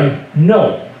answered him,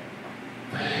 no.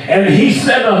 And he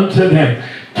said unto them,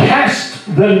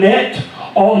 cast the net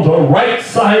on the right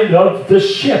side of the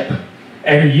ship,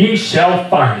 and ye shall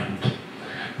find.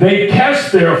 They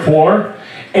cast therefore,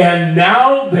 and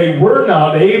now they were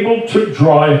not able to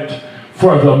draw it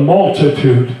for the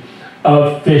multitude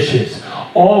of fishes.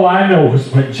 All I know is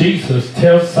when Jesus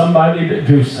tells somebody to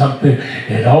do something,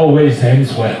 it always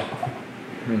ends well.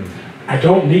 I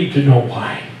don't need to know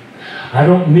why. I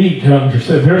don't need to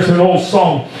understand. There's an old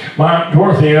song my Aunt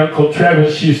Dorothy and Uncle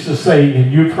Travis used to sing,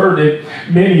 and you've heard it.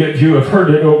 Many of you have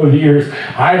heard it over the years.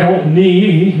 I don't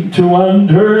need to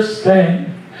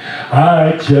understand.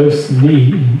 I just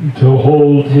need to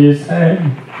hold his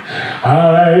hand.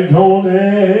 I don't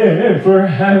ever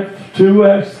have to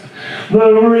ask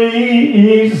the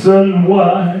reason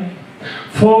why.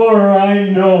 For I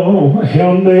know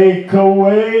He'll make a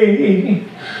way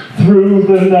through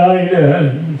the night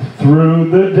and through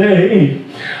the day.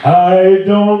 I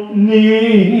don't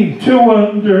need to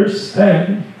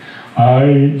understand.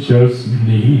 I just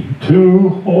need to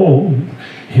hold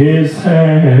His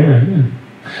hand.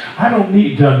 I don't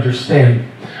need to understand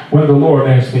when the Lord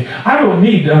asks me. I don't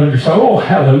need to understand. Oh,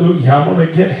 hallelujah, I'm going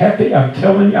to get happy. I'm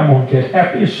telling you, I'm going to get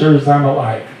happy as sure as I'm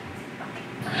alive.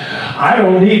 I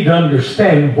don't need to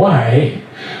understand why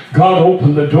God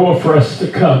opened the door for us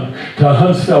to come to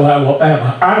Huntsville,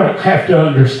 Alabama. I don't have to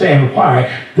understand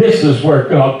why. This is where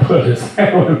God put us.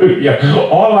 Hallelujah.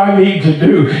 All I need to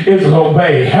do is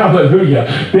obey.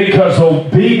 Hallelujah. Because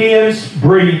obedience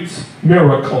breeds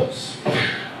miracles.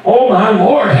 Oh, my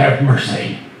Lord, have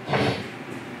mercy.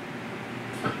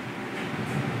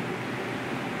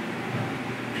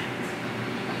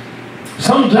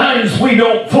 Sometimes we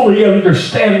don't fully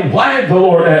understand why the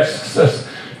Lord asks us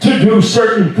to do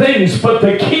certain things, but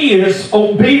the key is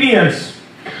obedience.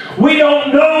 We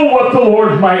don't know what the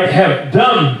Lord might have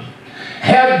done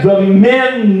had the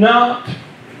men not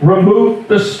removed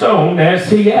the stone as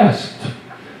He asked.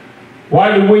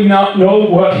 Why do we not know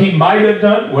what He might have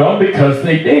done? Well, because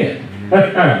they did.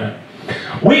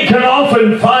 We can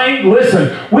often find,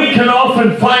 listen, we can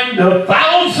often find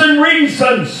 1,000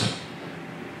 reasons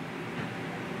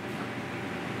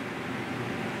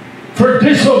for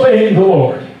disobeying the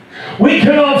Lord. We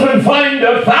can often find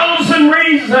 1,000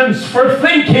 reasons for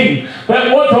thinking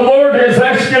that what the Lord is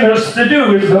asking us to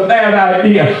do is a bad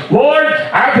idea. Lord,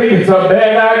 I think it's a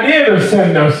bad idea to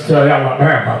send us to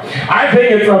Alabama. I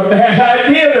think it's a bad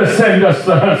idea to send us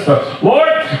to Huntsville. Lord,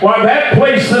 well, that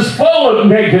place is full of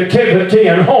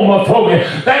negativity and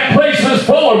homophobia. That place is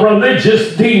full of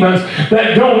religious demons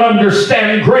that don't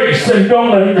understand grace and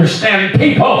don't understand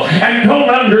people and don't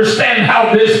understand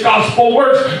how this gospel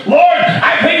works. Lord,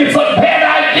 I think it's a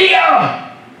bad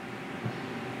idea.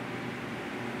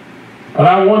 But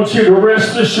I want you to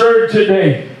rest assured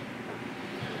today,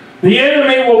 the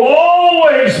enemy will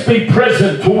always be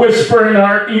present to whisper in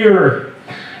our ear.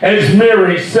 As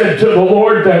Mary said to the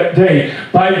Lord that day,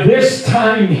 by this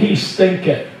time he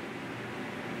stinketh,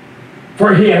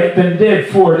 for he hath been dead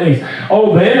 4 days.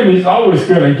 Oh, the enemy's always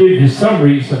going to give you some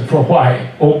reason for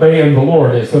why obeying the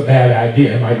Lord is a bad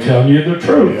idea. Am I telling you the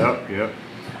truth? Yep, yep.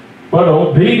 But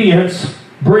obedience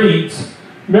breeds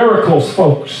miracles,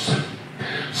 folks.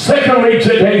 Secondly,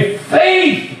 today,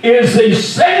 faith is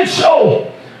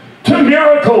essential to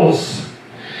miracles.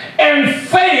 And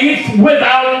faith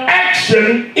without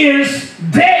action is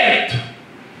dead.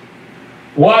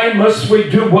 Why must we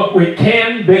do what we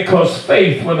can? Because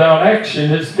faith without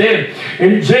action is dead.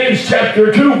 In James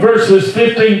chapter 2, verses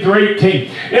 15 through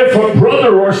 18, if a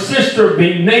brother or sister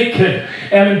be naked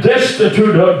and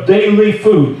destitute of daily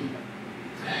food,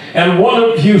 and one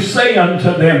of you say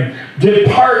unto them,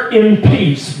 depart in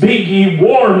peace, be ye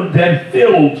warmed and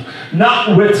filled,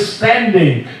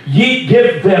 notwithstanding ye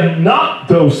give them not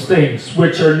those things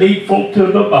which are needful to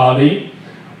the body,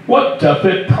 what doth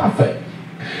it profit?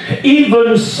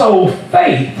 Even so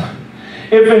faith,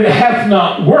 if it hath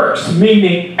not works,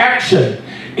 meaning action,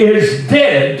 is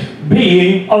dead,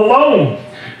 being alone.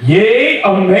 Yea,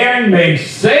 a man may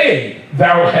say,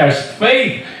 thou hast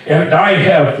faith, and I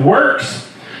have works.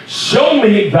 Show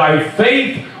me thy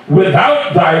faith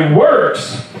without thy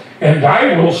works, and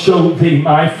I will show thee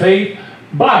my faith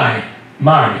by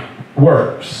my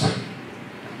works.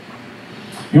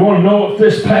 You want to know if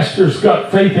this pastor's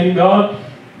got faith in God?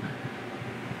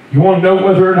 You want to know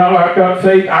whether or not I've got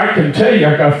faith? I can tell you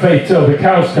I got faith till the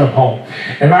cows come home.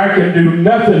 And I can do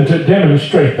nothing to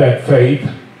demonstrate that faith.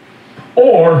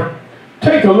 Or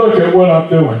take a look at what I'm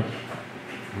doing.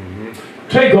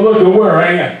 Take a look at where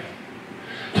I am.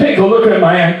 Take a look at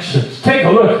my actions. Take a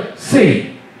look.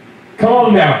 See. Come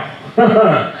on now.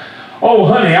 Oh,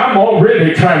 honey, I'm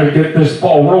already trying to get this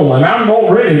ball rolling. I'm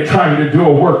already trying to do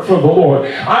a work for the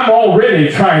Lord. I'm already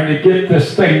trying to get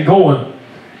this thing going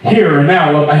here in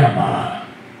Alabama.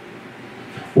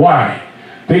 Why?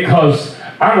 Because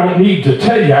I don't need to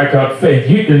tell you I got faith.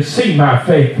 You can see my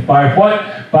faith by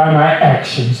what? By my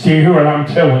actions. Do you hear what I'm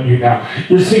telling you now?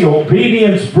 You see,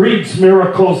 obedience breeds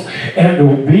miracles, and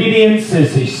obedience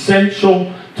is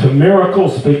essential to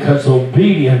miracles because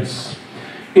obedience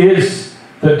is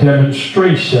the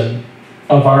demonstration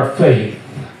of our faith.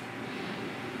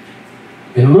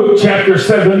 In Luke chapter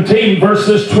 17,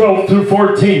 verses 12 through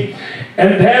 14,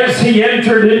 and as he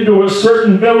entered into a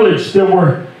certain village,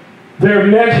 there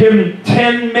met him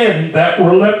 10 men that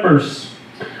were lepers,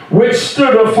 which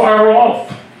stood afar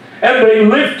off. And they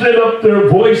lifted up their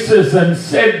voices and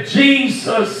said,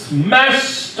 Jesus,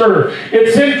 Master.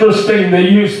 It's interesting they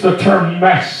used the term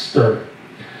Master.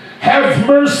 Have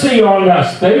mercy on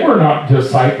us. They were not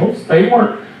disciples. They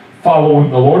weren't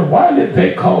following the Lord. Why did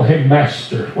they call him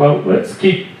Master? Well, let's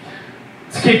keep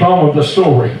on with the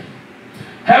story.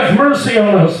 Have mercy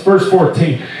on us, verse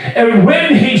 14. And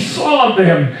when he saw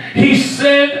them, he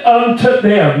said unto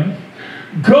them,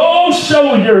 Go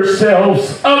show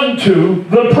yourselves unto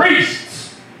the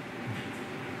priests.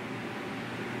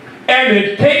 And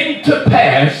it came to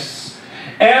pass,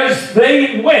 as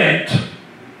they went,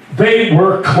 they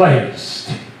were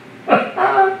cleansed.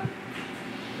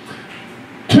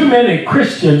 Too many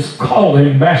Christians call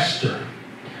him Master.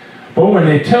 But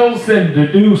when he tells them to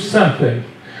do something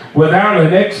without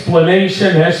an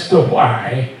explanation as to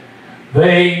why,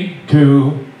 they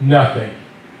do nothing.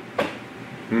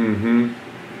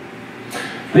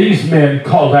 These men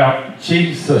called out,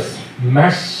 Jesus,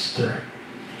 Master.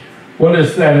 What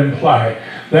does that imply?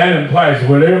 That implies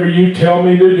whatever you tell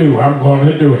me to do, I'm going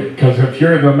to do it. Because if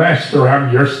you're the master,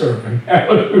 I'm your servant.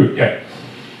 Hallelujah.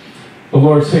 The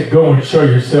Lord said, go and show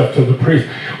yourself to the priest.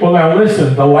 Well, now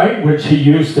listen, the language he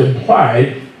used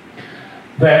implied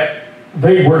that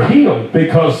they were healed,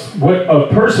 because what a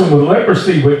person with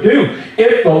leprosy would do,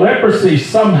 if the leprosy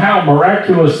somehow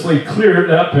miraculously cleared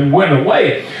up and went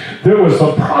away, there was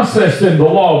a process in the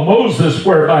law of Moses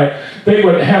whereby they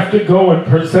would have to go and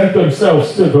present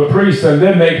themselves to the priest, and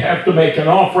then they'd have to make an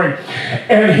offering.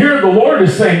 And here the Lord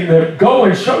is saying that go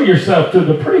and show yourself to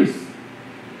the priest.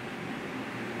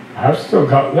 I've still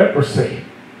got leprosy.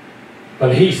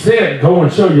 But he said, go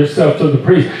and show yourself to the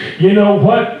priest. You know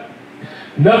what?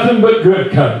 Nothing but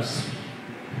good comes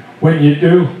when you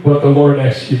do what the Lord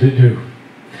asks you to do.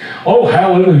 Oh,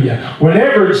 hallelujah.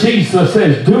 Whenever Jesus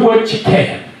says, do what you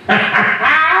can,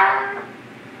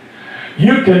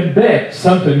 you can bet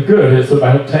something good is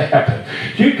about to happen.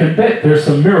 You can bet there's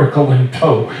a miracle in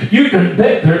tow. You can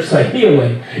bet there's a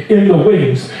healing in the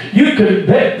wings. You can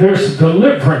bet there's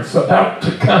deliverance about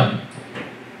to come.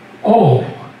 Oh,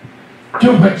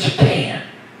 do what you can.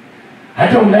 I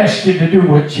don't ask you to do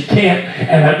what you can't,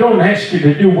 and I don't ask you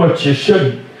to do what you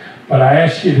shouldn't, but I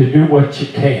ask you to do what you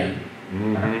can.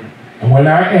 And when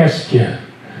I ask you,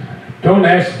 don't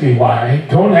ask me why,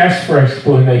 don't ask for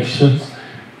explanations,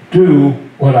 do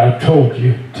what I've told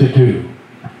you to do.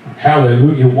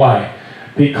 Hallelujah. Why?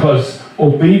 Because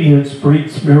obedience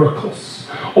breeds miracles.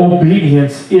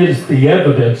 Obedience is the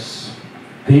evidence,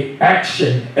 the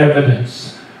action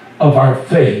evidence of our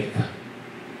faith.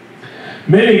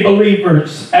 Many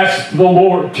believers ask the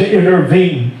Lord to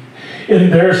intervene in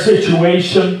their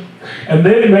situation, and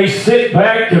then they sit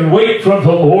back and wait for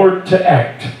the Lord to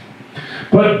act.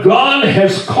 But God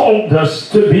has called us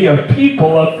to be a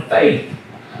people of faith.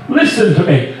 Listen to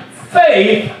me.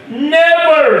 Faith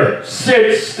never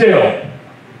sits still.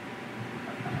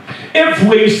 If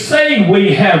we say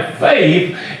we have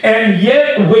faith and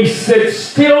yet we sit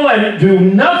still and do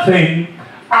nothing,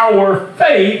 our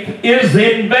faith is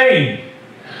in vain.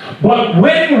 But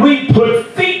when we put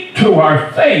feet to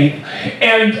our faith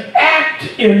and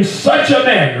act in such a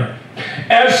manner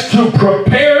as to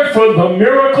prepare for the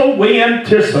miracle we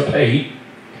anticipate,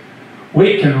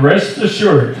 we can rest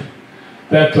assured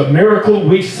that the miracle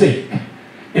we seek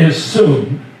is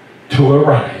soon to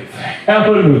arrive.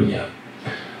 Hallelujah.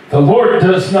 The Lord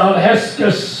does not ask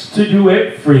us to do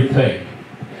everything,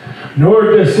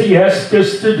 nor does he ask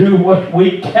us to do what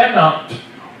we cannot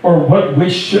or what we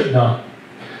should not.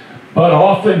 But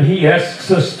often he asks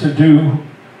us to do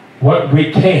what we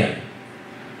can.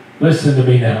 Listen to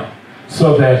me now.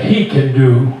 So that he can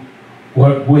do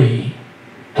what we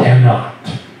cannot.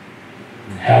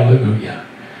 Hallelujah.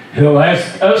 He'll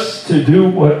ask us to do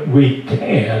what we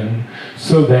can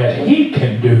so that he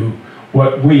can do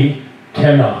what we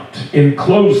cannot. In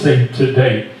closing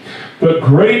today, the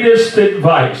greatest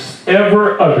advice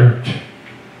ever uttered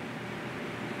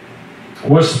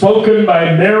was spoken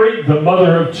by Mary, the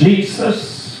mother of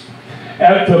Jesus,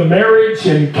 at the marriage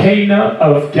in Cana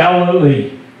of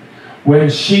Galilee, when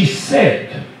she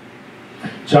said,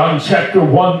 John chapter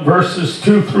 1, verses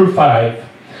 2 through 5,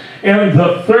 and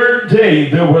the third day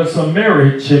there was a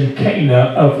marriage in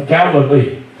Cana of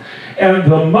Galilee, and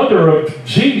the mother of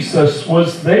Jesus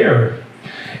was there,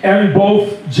 and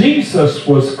both Jesus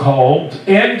was called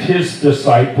and his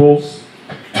disciples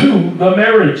to the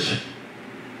marriage.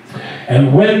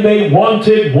 And when they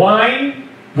wanted wine,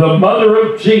 the mother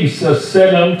of Jesus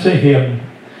said unto him,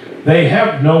 They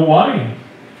have no wine.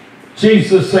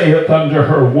 Jesus saith unto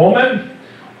her, Woman,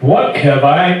 what have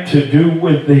I to do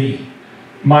with thee?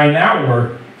 Mine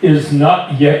hour is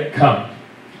not yet come.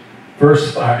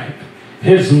 Verse 5.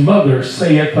 His mother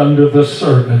saith unto the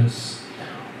servants,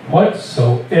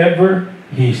 whatsoever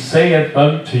he saith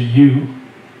unto you,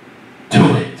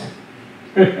 do it.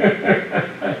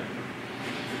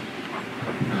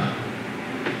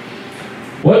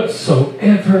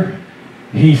 Whatsoever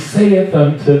he saith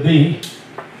unto thee,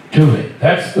 do it.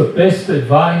 That's the best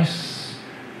advice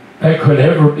that could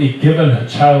ever be given a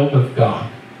child of God.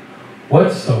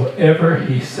 Whatsoever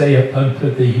he saith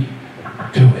unto thee,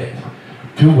 do it.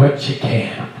 Do what you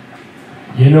can.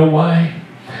 You know why?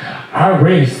 I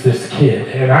raised this kid,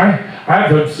 and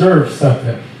I've observed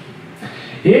something.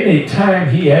 Anytime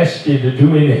he asked you to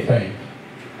do anything,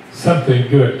 something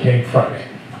good came from it.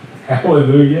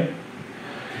 Hallelujah.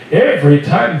 Every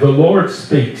time the Lord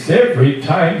speaks, every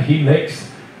time he makes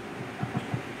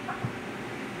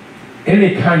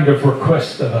any kind of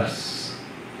request of us,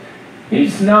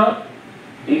 he's not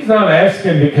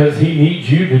asking because he needs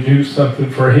you to do something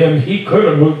for him. He could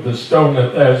have moved the stone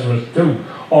that Lazarus threw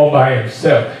all by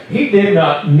himself. He did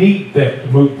not need them to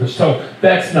move the stone.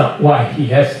 That's not why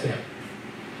he asked them.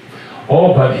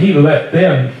 Oh, but he let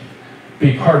them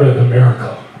be part of the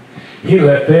miracle. He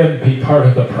let them be part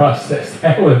of the process.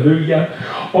 Hallelujah.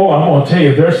 Oh, I'm going to tell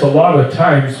you, there's a lot of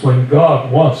times when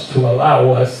God wants to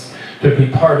allow us to be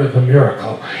part of the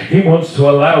miracle. He wants to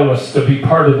allow us to be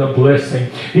part of the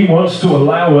blessing. He wants to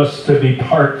allow us to be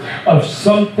part of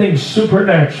something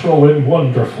supernatural and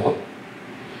wonderful.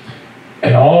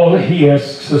 And all he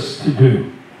asks us to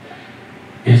do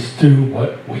is do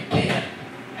what we can.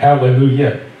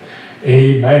 Hallelujah.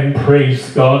 Amen. Praise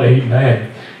God.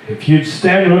 Amen. If you'd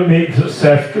stand with me this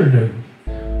afternoon.